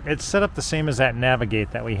 It's set up the same as that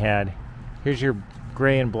Navigate that we had. Here's your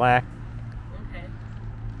gray and black,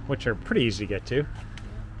 which are pretty easy to get to.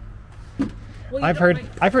 Well, I've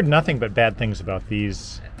heard nothing but bad things about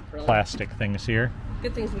these plastic things here.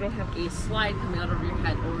 Good things we don't have a slide coming out over your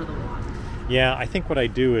head over the water. Yeah, I think what I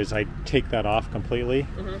do is I take that off completely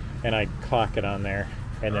and I caulk it on there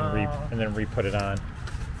and then re-put it on.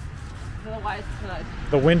 Otherwise,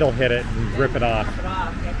 the wind will hit it and rip it off. Rip it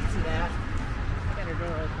off. Yeah, I can see that. I got her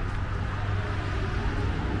door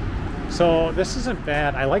open. So this isn't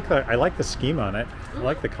bad. I like the scheme on it. I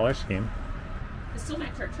like the color scheme. It's still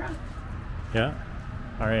match our truck. Yeah.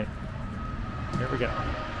 All right. Here we go.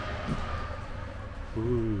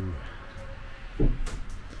 Ooh.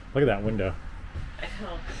 Look at that window. I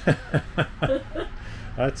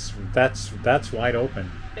know. That's wide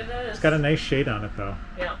open. It is. It's got a nice shade on it though.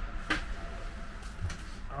 Yeah.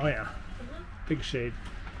 Oh yeah. Big shade.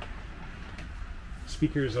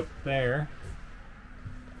 Speakers up there.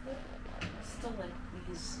 Still like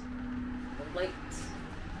these the lights.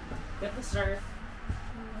 Get the surf.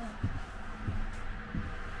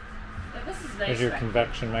 Yeah, this is nice. There's your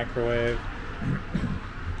convection microwave.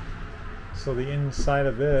 So the inside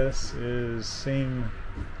of this is same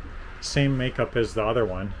makeup as the other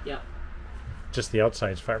one. Yep. Just the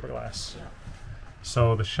outside's fiberglass. Yep.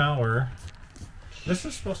 So the shower, this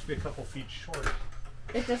is supposed to be a couple feet short.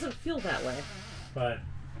 It doesn't feel that way. But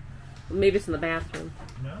maybe it's in the bathroom.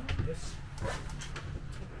 no, this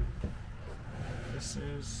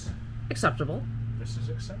is Acceptable. This is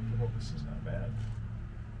acceptable. This is not bad.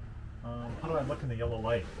 How do I look in the yellow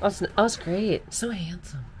light? That's great. So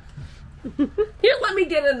handsome. Here, let me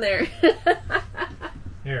get in there.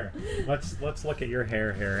 Here, let's look at your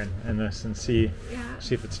hair here and this and see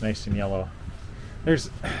if it's nice and yellow. It's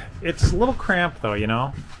a little cramped though, you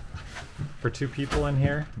know, for two people in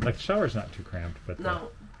here. Like the shower's not too cramped, but no.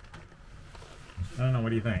 I don't know. What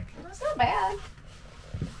do you think? That's not bad.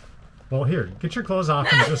 Well, here, get your clothes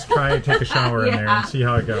off and just try to take a shower in there and see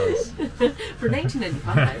how it goes. For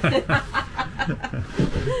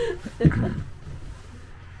 $19.95.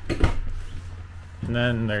 And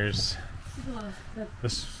then there's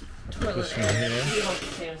this toilet one area.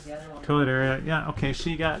 here. Toilet area. Yeah, okay, so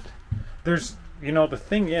you got, there's, you know, the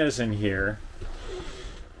thing is in here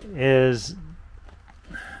is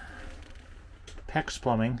PEX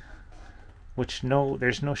plumbing, which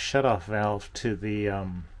there's no shutoff valve to the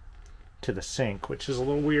sink, which is a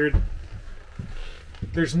little weird.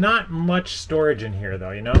 There's not much storage in here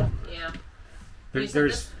though, you know? Yeah.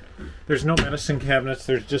 There's no medicine cabinets.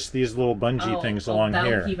 There's just these little bungee things along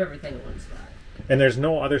here. Keep everything in one spot. And there's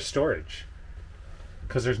no other storage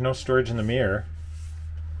because there's no storage in the mirror.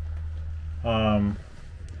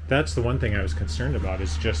 That's the one thing I was concerned about,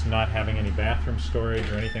 is just not having any bathroom storage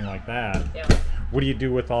or anything like that. Yeah. What do you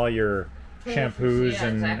do with all your shampoos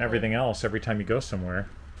and exactly. everything else every time you go somewhere?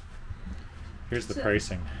 Here's the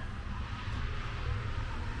pricing.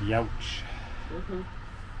 Youch.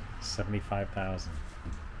 75,000.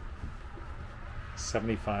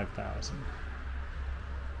 75,000.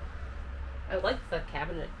 I like the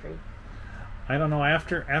cabinetry. I don't know.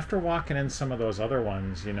 After walking in some of those other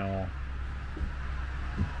ones, you know,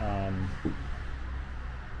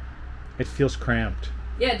 it feels cramped.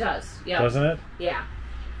 Yeah, it does. Yeah. Doesn't it? Yeah.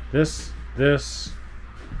 This,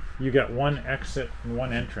 you got one exit and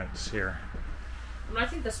one entrance here. I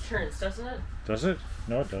think this turns, doesn't it? Does it?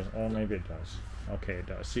 No, it doesn't. Oh, maybe it does. Okay, it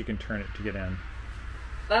does. So you can turn it to get in.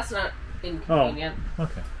 That's not inconvenient. Oh,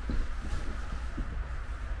 okay.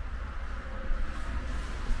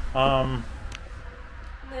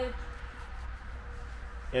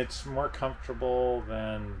 It's more comfortable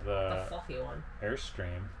than the fluffy one.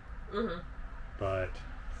 Airstream. Mm-hmm. But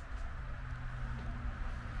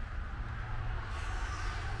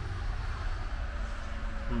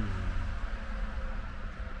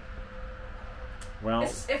well,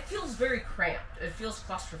 it feels very cramped. It feels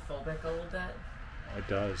claustrophobic a little bit. It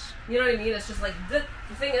does. You know what I mean? It's just like the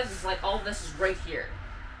thing is like all this is right here.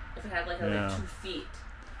 If it had like another 2 feet.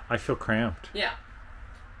 I feel cramped. Yeah.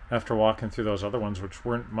 After walking through those other ones, which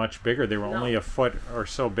weren't much bigger, they were only a foot or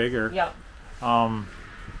so bigger. Yeah. I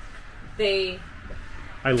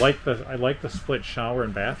like the split shower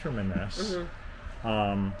and bathroom in this.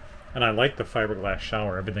 Mm-hmm. And I like the fiberglass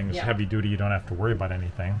shower. Everything's heavy duty. You don't have to worry about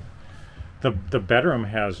anything. The bedroom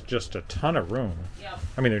has just a ton of room. Yeah.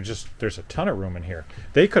 I mean, there's a ton of room in here.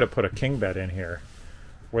 They could have put a king bed in here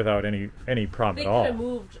without any problem at all. They could have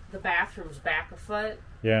moved the bathrooms back a foot.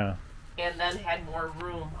 Yeah. And then had more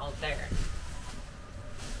room out there.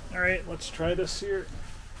 All right, let's try this here.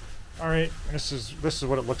 All right, this is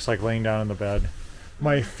what it looks like laying down in the bed.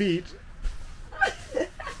 My feet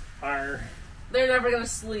are... They're never gonna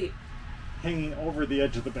sleep. Hanging over the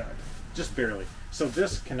edge of the bed, just barely. So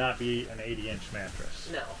this cannot be an 80-inch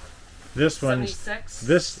mattress. No. This one's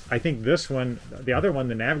 76. I think this one, the other one,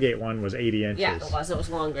 the Navigate one, was 80 inches. Yeah, it was. It was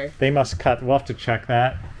longer. They must cut. We'll have to check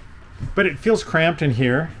that. But it feels cramped in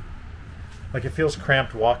here. Like it feels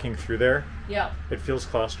cramped walking through there. Yeah. It feels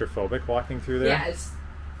claustrophobic walking through there.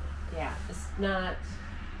 Yeah, it's not.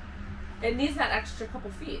 It needs that extra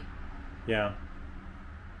couple feet. Yeah.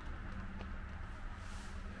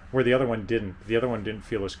 Where the other one didn't. The other one didn't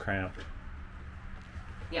feel as cramped.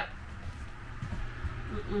 Yeah.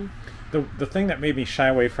 The thing that made me shy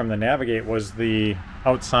away from the Navigate was the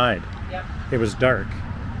outside. Yep. It was dark.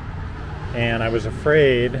 And I was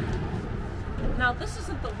afraid Now this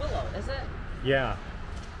isn't the Willow, is it? Yeah,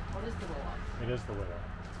 What is the Willow? it is the Willow.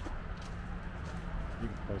 You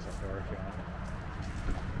can close that door if you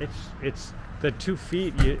want. It's the 2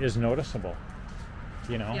 feet is noticeable,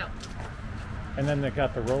 you know. Yep. And then they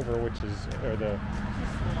got the Rover, which is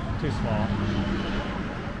too small.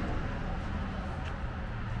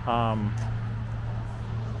 I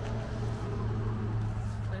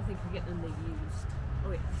think we're getting in the used. Oh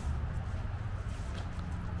wait.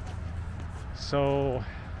 So.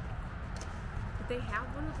 Did they have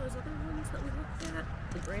one of those other ones that we looked at?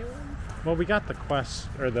 The gray one? Well, we got the Quest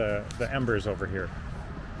or the Embers over here.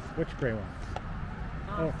 Which gray one?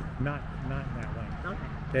 Oh, not in that one. Okay.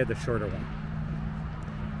 They had the shorter one.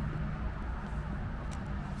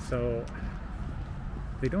 So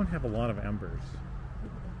they don't have a lot of Embers,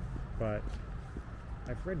 but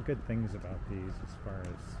I've read good things about these as far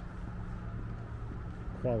as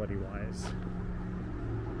quality-wise.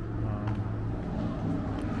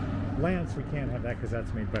 Lance, we can't have that because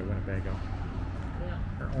that's made by Winnebago. Yeah.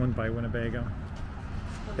 Or owned by Winnebago.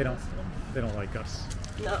 They don't like us.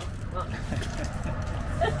 No. Well.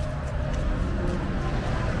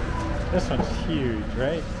 This one's huge,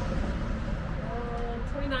 right?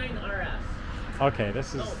 29 RS. Okay,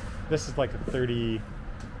 this is like a 30.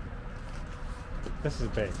 This is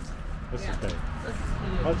big. This is big. This is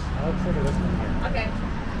huge. Let's look at this one here. Okay.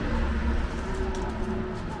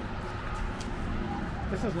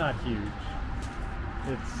 This is not huge.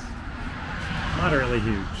 It's moderately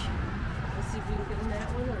huge. Let's see if we can get in that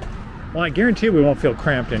one. Or... Well, I guarantee we won't feel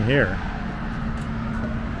cramped in here.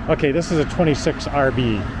 Okay, this is a 26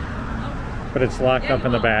 RB, but it's locked up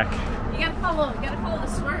in the back. You gotta follow the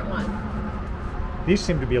smart one. These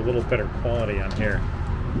seem to be a little better quality on here.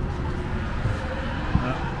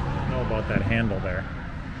 I don't know about that handle there.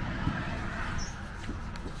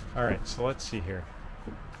 All right, so let's see here.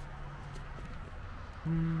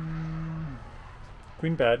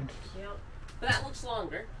 Queen bed. Yep. But that looks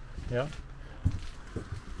longer. Yeah.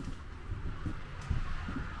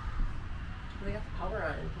 They got the power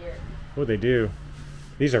on in here. Oh, they do.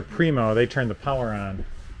 These are primo. They turn the power on.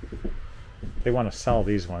 They want to sell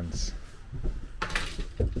these ones.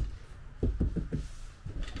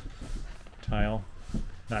 Tile.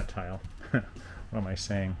 Not tile. What am I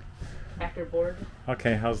saying? Backer board.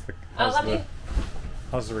 Okay, how's the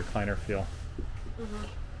recliner feel? Mm-hmm.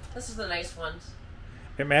 This is the nice ones.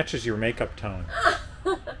 It matches your makeup tone.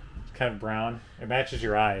 It's kind of brown. It matches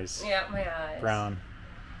your eyes. Yeah, my eyes. Brown.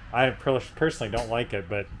 I personally don't like it,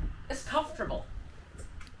 but it's comfortable.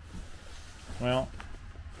 Well,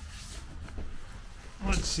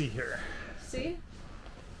 let's see here. See?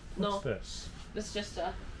 What's this? This is just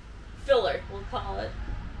a filler, we'll call it.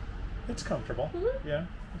 It's comfortable. Mm-hmm. Yeah,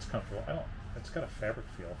 it's comfortable. It's got a fabric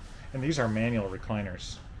feel. And these are manual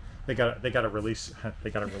recliners. They got a release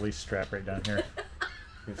strap right down here.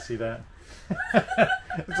 You can see that?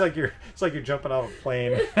 it's like you're jumping out of a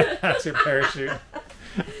plane. That's your parachute.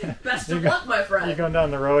 Best of luck, my friend. You're going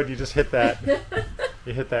down the road, you just hit that.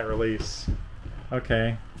 You hit that release.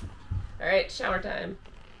 Okay. All right, shower time.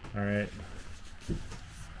 All right.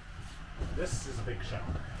 This is a big shower.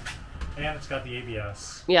 And it's got the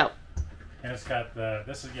ABS. Yep. And it's got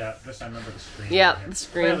this I remember the screen. Yep, the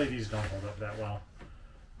screen. Clearly these don't hold up that well.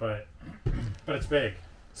 But it's big.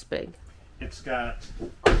 It's big. It's got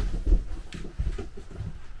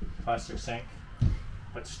plastic sink,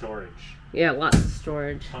 but storage. Yeah, lots of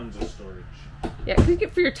storage. Tons of storage. Yeah, you can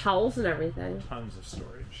get for your towels and everything. Tons of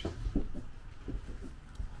storage.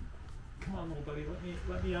 Come on, little buddy,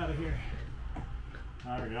 let me out of here.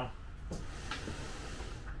 There we go.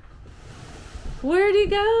 Where'd he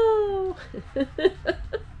go?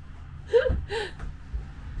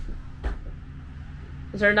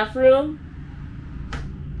 Is there enough room?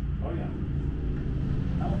 Oh yeah.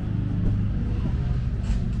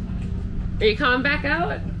 Are you coming back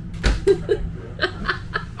out? I'm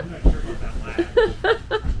not sure about that latch.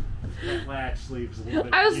 That latch leaves a little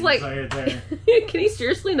bit. I was like, there. Can he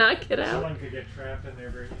seriously not get out? Someone could get trapped in there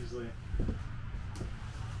very easily.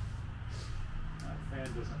 That fan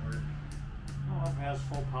doesn't work. Oh, it has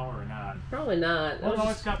full power or not. Probably not. Well, no,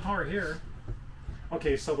 it's got power here.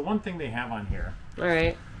 Okay, so the one thing they have on here all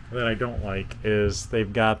right. that I don't like is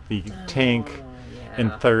they've got the tank in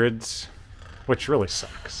thirds, which really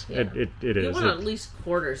sucks. Yeah. It You is. want at least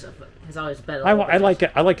quarters of it. Has always been. I like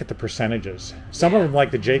it. I like it the percentages. Some of them,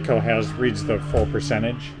 like the Jayco, reads the full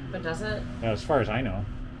percentage. But does it? Yeah, as far as I know.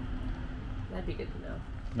 That'd be good to know.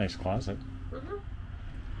 Nice closet. Mm-hmm.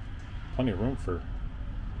 Plenty of room for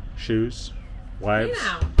shoes, wives, Hey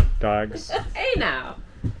now. dogs. Hey now.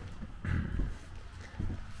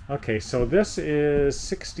 Okay, so this is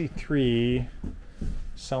 63,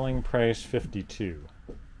 selling price 52.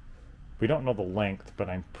 We don't know the length, but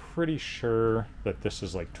I'm pretty sure that this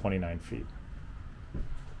is like 29 feet.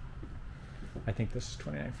 I think this is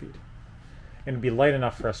 29 feet. And it'd be light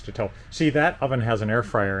enough for us to tow. See, that oven has an air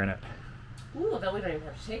fryer in it. Ooh, then we don't even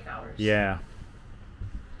have to take ours. Yeah.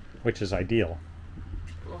 Which is ideal.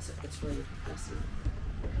 Unless it gets really messy.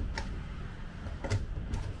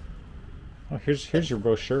 Oh, here's your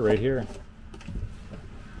brochure right here.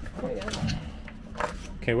 Oh, yeah.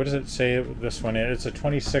 Okay, what does it say this one is? It's a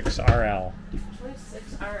 26 RL.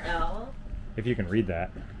 26 RL. If you can read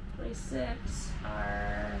that. 26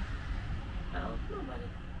 RL. Come on, buddy.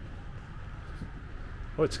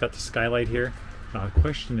 Oh, it's got the skylight here. Now the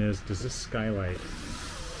question is, does this skylight...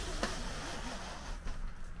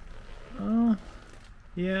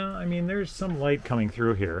 yeah, I mean, there's some light coming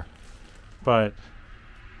through here, but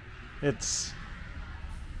it's...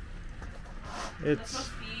 That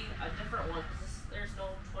must be a different one, because there's no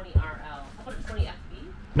 20 RL. How about a 20 FB?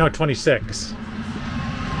 No, 26.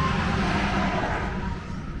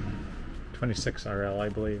 26 RL, I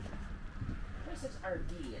believe. 26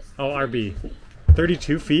 RB. Oh, RB.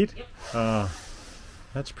 32 feet. 32 feet? Yep.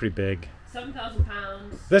 That's pretty big. 7,000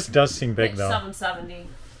 pounds. This does seem big, though. 770.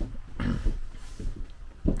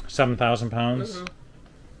 7,000 pounds? Mm-hmm.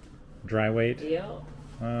 Dry weight? Yep.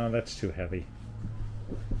 That's too heavy.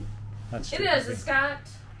 That's too It is. heavy. It's got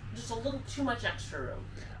just a little too much extra room.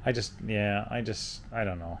 I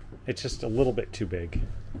don't know. It's just a little bit too big.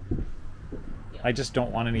 Yep. I just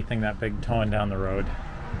don't want anything that big towing down the road.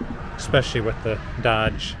 Especially with the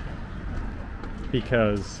Dodge.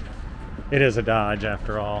 Because it is a Dodge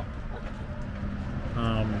after all.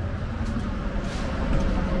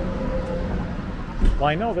 Well,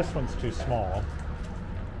 I know this one's too small.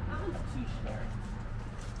 That one's too short.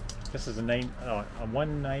 This is a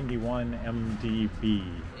 191 MDB.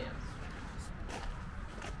 Yes.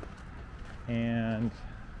 And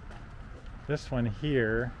this one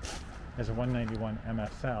here is a 191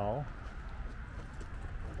 MSL.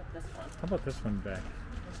 This one. How about this one back?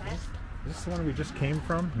 Okay. Is this the one we just came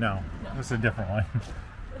from? No, No. this is a different one.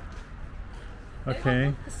 They Okay, all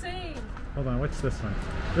look the same. hold on, what's this one?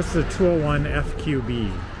 This is a 201 FQB.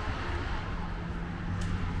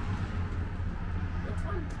 Which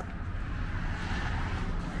one?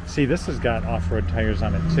 See, this has got off-road tires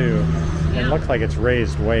on it too. And Yeah. it looks like it's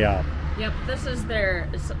raised way up. Yep, this is their,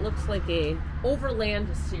 it looks like a Overland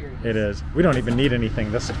series. It is. We don't even need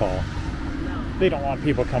anything this tall. No. They don't want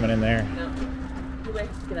people coming in there. No. Do I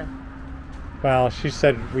have to get a... Well, she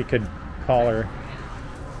said we could call her.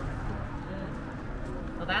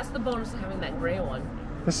 Well, that's the bonus of having that gray one.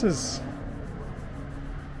 This is...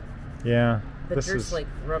 Yeah. The this dirt's is... like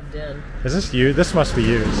rubbed in. Is this used? This must be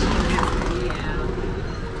used. Yeah.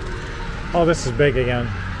 Oh, this is big again.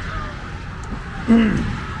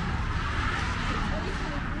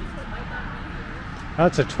 Oh,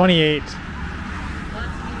 it's a 28.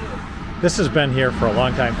 This has been here for a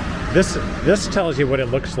long time. This tells you what it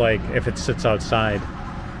looks like if it sits outside.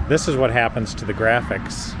 This is what happens to the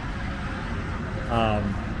graphics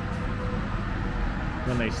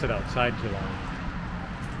when they sit outside too long.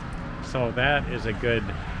 So that is a good...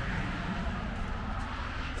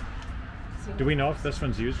 Do we know if this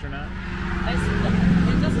one's used or not?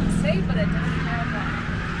 It doesn't say, but it does have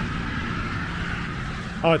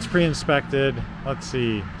Oh, it's pre-inspected. Let's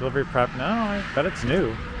see. Delivery prep. No, I bet it's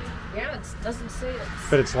new. yeah, it doesn't say it.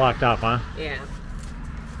 But it's locked up, huh? Yeah.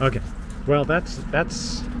 Okay. Well, that's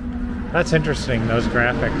interesting, those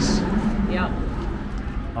graphics. Yep.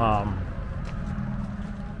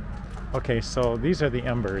 Okay, so these are the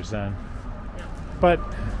Embers then. Yep. But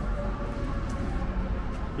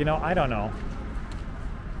you know, I don't know.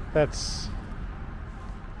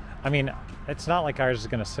 I mean, it's not like ours is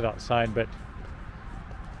going to sit outside, but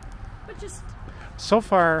just so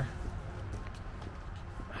far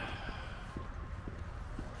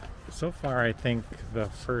I think the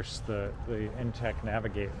Intech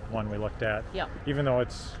Navigate one we looked at, yep. even though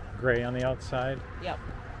it's gray on the outside, Yep.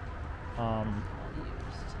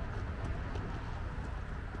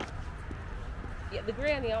 Yeah, the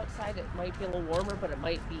gray on the outside, it might be a little warmer, but it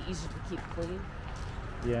might be easier to keep clean.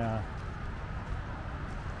 yeah.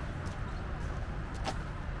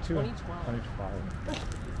 2012.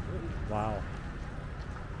 2012. Wow.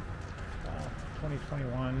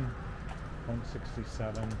 2021,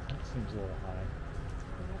 167. That seems a little high.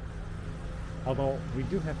 Although we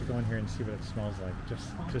do have to go in here and see what it smells like, just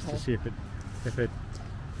to see if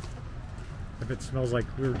it smells like,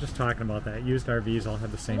 we were just talking about that. Used RVs all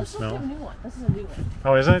have the same This smell. Is a new one. This is a new one.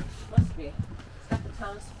 Oh, is it? Must be. It's got the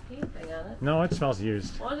Thomas P thing on it. No, it smells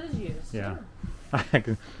used. Well, it is used. Yeah.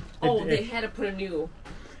 They had to put a new.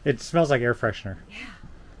 It smells like air freshener. Yeah.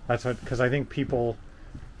 That's what, because I think people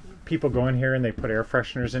go in here and they put air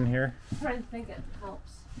fresheners in here. I'm trying to think it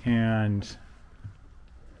helps.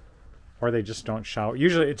 Or they just don't shower.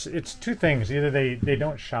 Usually it's two things. Either they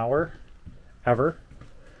don't shower ever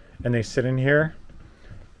and they sit in here,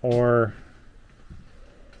 or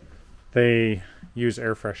they use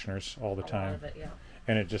air fresheners all the time. A lot of it, yeah.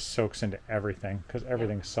 And it just soaks into everything because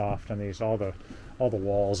everything's soft on these. All the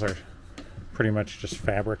walls are pretty much just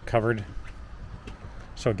fabric covered,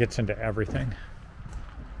 so it gets into everything.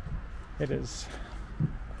 It is.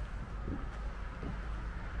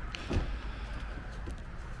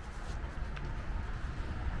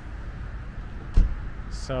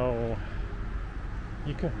 So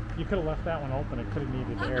you could have left that one open. It could have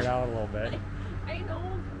needed to air it out a little bit. I know.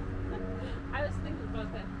 I was thinking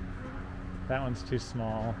about that. That one's too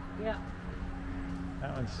small. Yeah.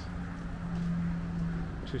 That one's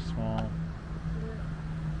too small.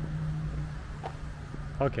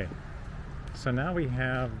 Okay. So now we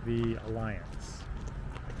have the Alliance.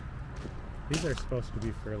 These are supposed to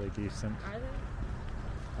be fairly decent. Are they?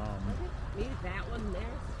 I think maybe that one there.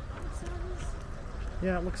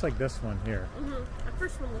 Yeah, it looks like this one here. The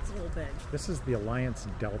first one looks a little big. This is the Alliance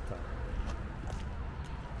Delta.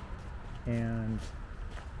 And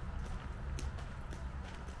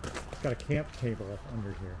it's got a camp table up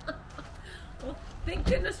under here. Well, thank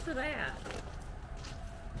goodness for that.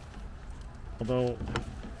 Although,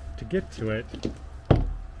 to get to it...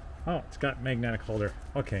 Oh, it's got magnetic holder.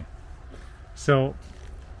 Okay. So,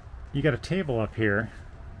 you got a table up here,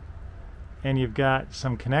 and you've got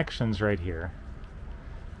some connections right here.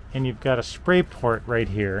 And you've got a spray port right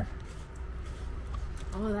here.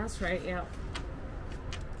 Oh, that's right, yeah.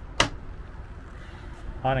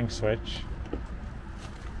 Awning switch.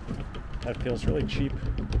 That feels really cheap.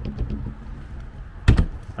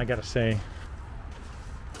 I gotta say,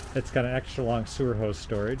 it's got an extra long sewer hose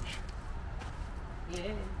storage.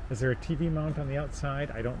 Yeah. Is there a TV mount on the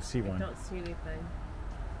outside? I don't see one. I don't see anything.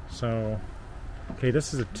 So, okay,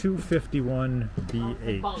 this is a 251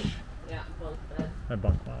 BH. Bunk. Yeah, bunk bed. A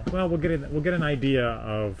bunk mount. Well, we'll get an idea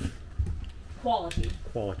of quality.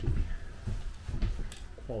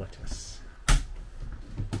 Qualitas.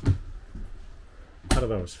 How do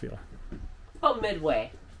those feel? About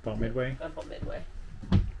midway. About midway? About midway.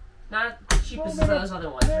 Not as cheap as those other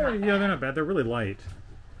ones. They're not bad. They're really light.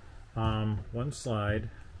 One slide.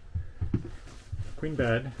 Queen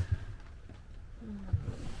bed.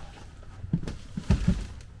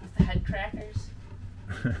 With the head crackers.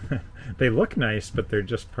 They look nice, but they're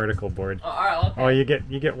just particle board. Oh, okay. Oh,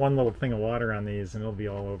 you get one little thing of water on these, and it'll be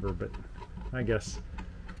all over. But I guess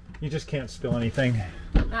you just can't spill anything.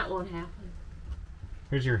 That won't happen.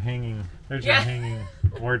 There's your hanging. There's your hanging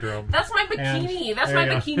wardrobe. That's my bikini. That's my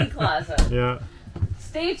bikini closet. Yeah.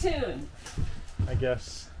 Stay tuned. I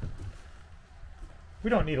guess we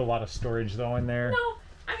don't need a lot of storage though in there. No,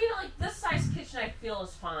 I mean like this size kitchen I feel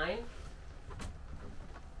is fine.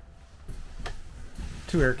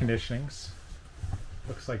 2 air conditionings.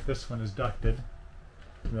 Looks like this one is ducted.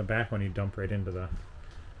 And the back one you dump right into the...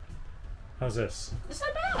 How's this? It's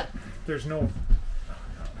not bad. There's no...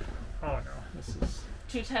 Oh no. This is...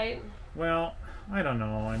 Too tight? Well, I don't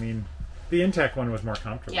know. I mean, the Intech one was more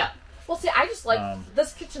comfortable. Yeah. Well, see, I just like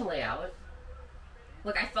this kitchen layout.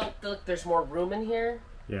 Like, I felt like there's more room in here.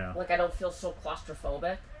 Yeah. Like, I don't feel so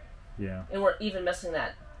claustrophobic. Yeah. And we're even missing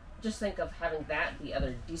that. Just think of having that be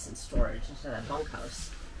other decent storage instead of that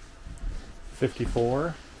bunkhouse.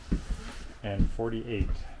 54 and 48.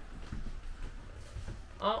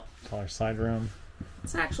 Oh. Taller side room.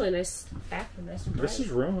 It's actually a nice bathroom, nice and bright. This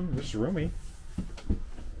is roomy.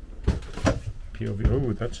 POV.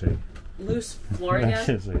 Oh, that's a loose floor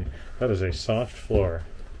again. That is a soft floor.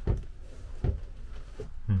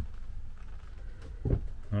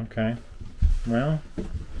 Okay. Well,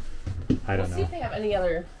 I don't know. See if they have any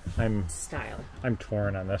other style. I'm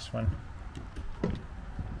torn on this one.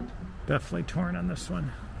 Definitely torn on this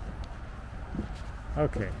one.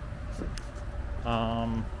 Okay.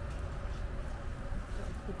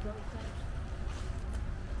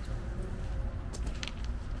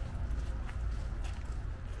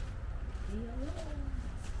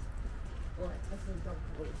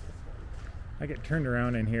 I get turned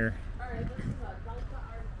around in here. Alright, this is a Delta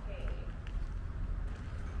Arcade.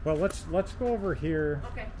 Well, let's go over here.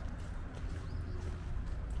 Okay.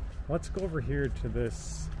 Let's go over here to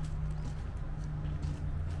this.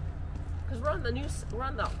 Because we're on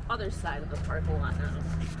the other side of the parking lot now.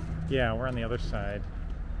 Yeah, we're on the other side.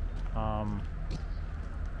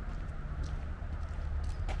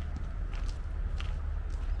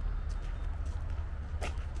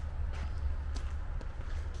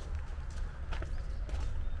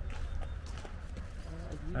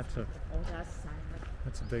 That's a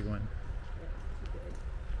that's a big one.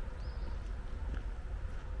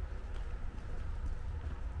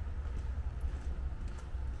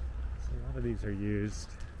 So a lot of these are used.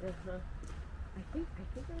 I think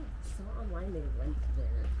I saw online they rent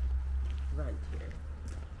their rent here.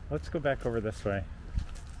 Let's go back over this way.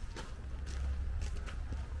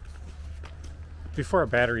 Before our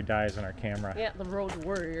battery dies on our camera. Yeah, the Road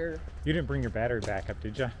Warrior. You didn't bring your battery back up,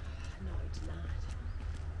 did you? No, I did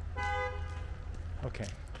not. Okay.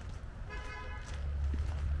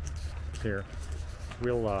 Here,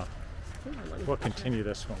 we'll continue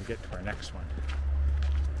this when we get to our next one.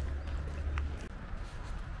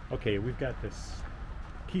 Okay, we've got this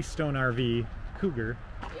Keystone RV Cougar.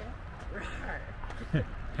 Yeah.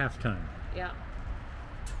 Half ton. Yeah.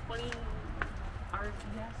 20 RBS.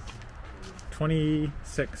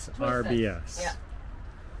 26 RBS. Yeah.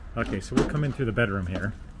 Okay, so we'll come in through the bedroom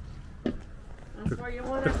here. That's where you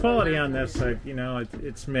want The quality on this, you know,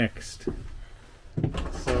 it's mixed.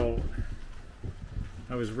 So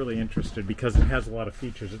I was really interested because it has a lot of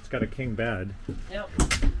features. It's got a king bed, yep,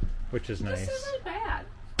 which is nice. This isn't bad.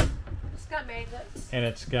 It's got magnets. And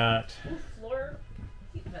it's got floor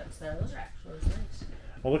heat vents there. Those are actually nice.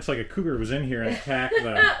 Well, it looks like a cougar was in here and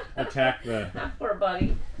attacked the Poor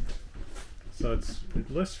buddy. So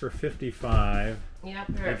it lists for 55. Yeah,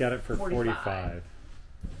 I got it for 45.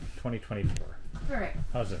 2024. All right.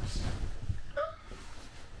 How's this?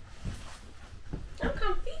 I'm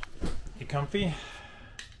comfy. You comfy?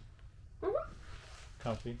 Mm-hmm.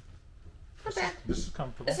 Comfy. Not bad. This is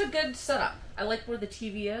comfortable. It's a good setup. I like where the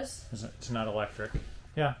TV is. It's not electric.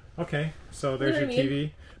 Yeah. Okay. So there's You know your what I mean?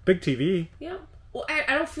 TV. Big TV. Yeah. Well,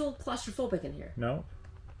 I don't feel claustrophobic in here. No.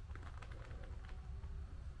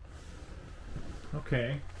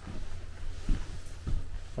 Okay.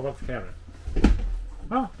 How about the cabinet?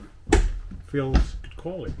 Oh, feels good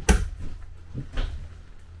quality.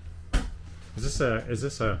 This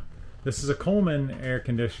is a Coachmen air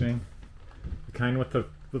conditioning, the kind with the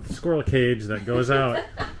squirrel cage that goes out.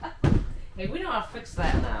 Hey, we know how to fix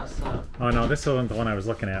that now, so. Oh no, this isn't the one I was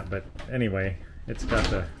looking at, but anyway, it's got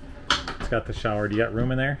the shower. Do you got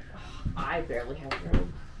room in there? I barely have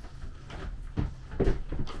room.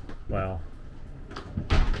 Well.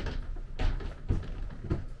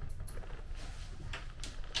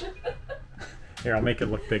 Here, I'll make it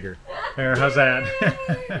look bigger. There, how's that?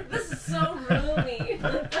 This is so roomy.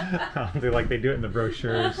 I'll do like they do it in the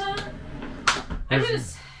brochures.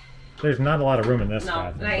 There's not a lot of room in this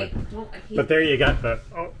bathroom. But there you got the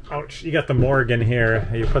ouch! You got the morgue in here.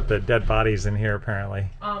 You put the dead bodies in here apparently.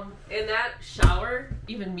 In that shower,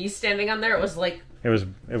 even me standing on there, it was like it was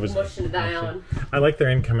mushing down. I like their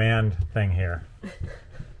in command thing here.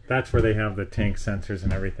 That's where they have the tank sensors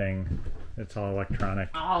and everything. It's all electronic.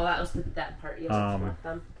 Oh, that was that part. Yes,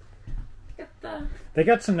 them. They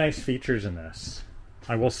got some nice features in this.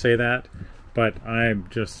 I will say that, but I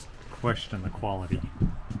just question the quality.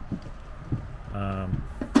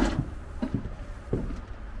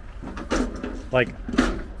 Like,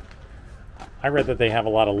 I read that they have a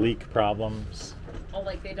lot of leak problems. Oh,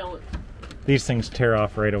 like they don't. These things tear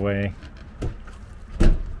off right away.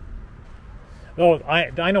 Oh,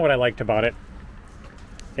 I know what I liked about it.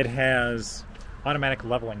 It has automatic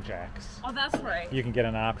leveling jacks. Oh, that's right. You can get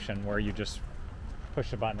an option where you just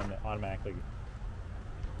push a button and it automatically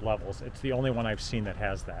levels. It's the only one I've seen that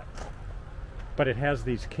has that. But it has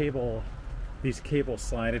these cable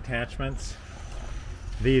slide attachments.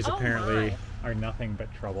 These apparently are nothing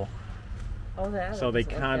but trouble. Oh, that. So they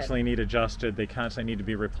constantly need adjusted. They constantly need to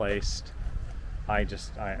be replaced. I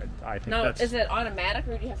think now, that's. Is it automatic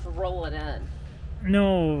or do you have to roll it in?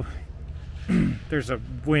 No. There's a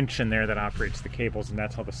winch in there that operates the cables, and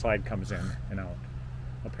that's how the slide comes in and out.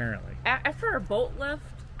 Apparently. After a boat lift,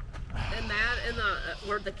 and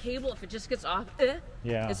where the cable, if it just gets off,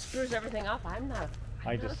 yeah, it screws everything up. I'm not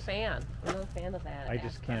a fan. I'm not a fan of that. I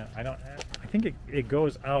just can't. I think it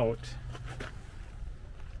goes out.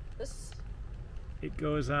 It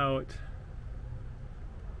goes out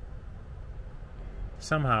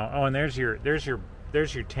somehow. Oh, and there's your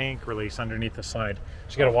tank release underneath the slide.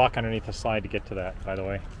 So you got to walk underneath the slide to get to that, by the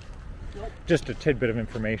way. Nope. Just a tidbit of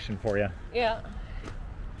information for you. Yeah.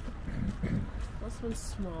 This one's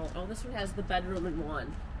small. Oh, this one has the bedroom in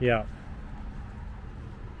one. Yeah.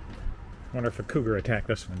 Wonder if a cougar attacked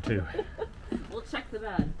this one too. We'll check the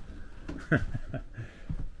bed.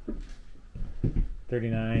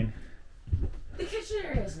 39. The kitchen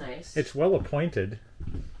area is nice. It's well appointed.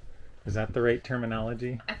 Is that the right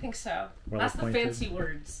terminology? I think so. Well That's appointed. the fancy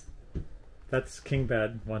words. That's king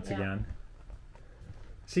bed once again.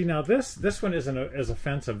 See, now this one isn't as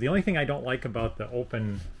offensive. The only thing I don't like about the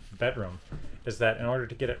open bedroom is that in order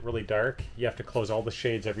to get it really dark, you have to close all the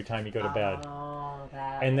shades every time you go to bed. Oh,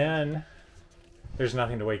 that. And then there's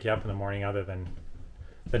nothing to wake you up in the morning other than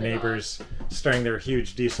the neighbors starting their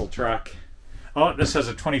huge diesel truck. Oh, this has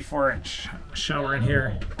a 24-inch shower in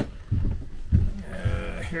here.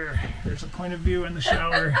 Here's a point of view in the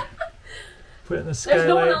shower. Put it in the skylight. There's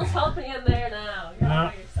no one else helping in there now. You're all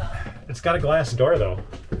by yourself. It's got a glass door though,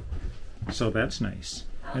 so that's nice.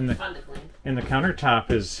 And the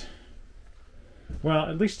countertop is, well,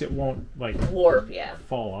 at least it won't like warp, yeah,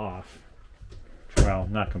 fall off. Well,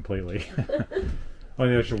 not completely. Oh,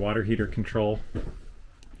 there's your water heater control.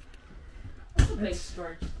 That's a big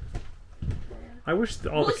storage. I wish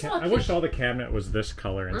all the cabinet was this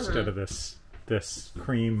color instead of this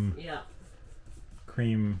cream. Yeah.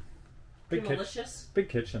 Cream. Big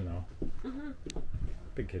kitchen though.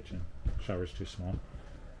 Big kitchen. Shower's too small.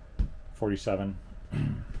 47.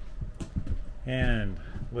 And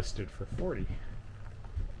listed for 40.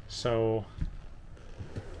 So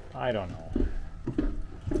I don't know.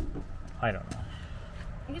 I don't know.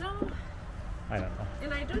 You know, I don't know.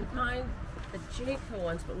 and I don't mind the Jayco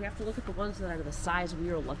ones, but we have to look at the ones that are the size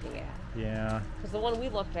we were looking at. Yeah. Because the one we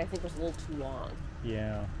looked at, I think, was a little too long.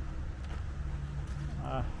 Yeah.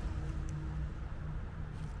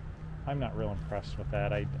 I'm not real impressed with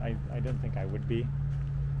that. I didn't think I would be.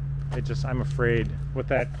 I'm afraid with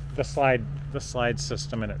that the slide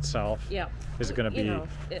system in itself is going to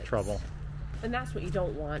be trouble. And that's what you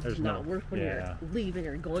don't want to not work when you're leaving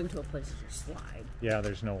or going to a place with your slide. Yeah,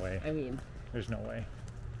 there's no way. I mean, there's no way.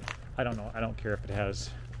 I don't know. I don't care if it has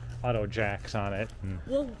auto jacks on it.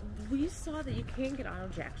 Well, we saw that you can get auto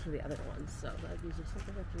jacks for the other ones, so that'd be just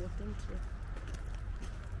something that you look into.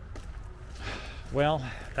 Well,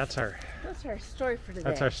 that's our story for today.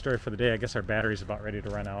 That's our story for the day. I guess our battery's about ready to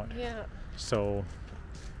run out. Yeah. So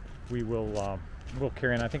we will we'll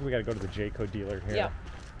carry on. I think we got to go to the Jayco dealer here. Yeah.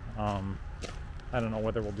 I don't know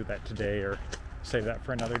whether we'll do that today or save that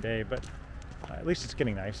for another day, but at least it's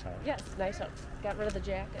getting nice out. Yeah, it's nice out. Got rid of the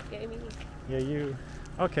jacket, Amy. Yeah, you.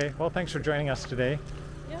 Okay. Well, thanks for joining us today.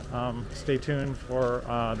 Yep. Stay tuned for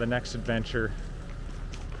the next adventure.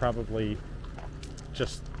 Probably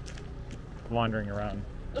just wandering around.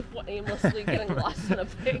 Aimlessly getting lost in a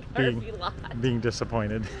big RV lot. Being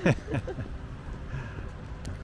disappointed.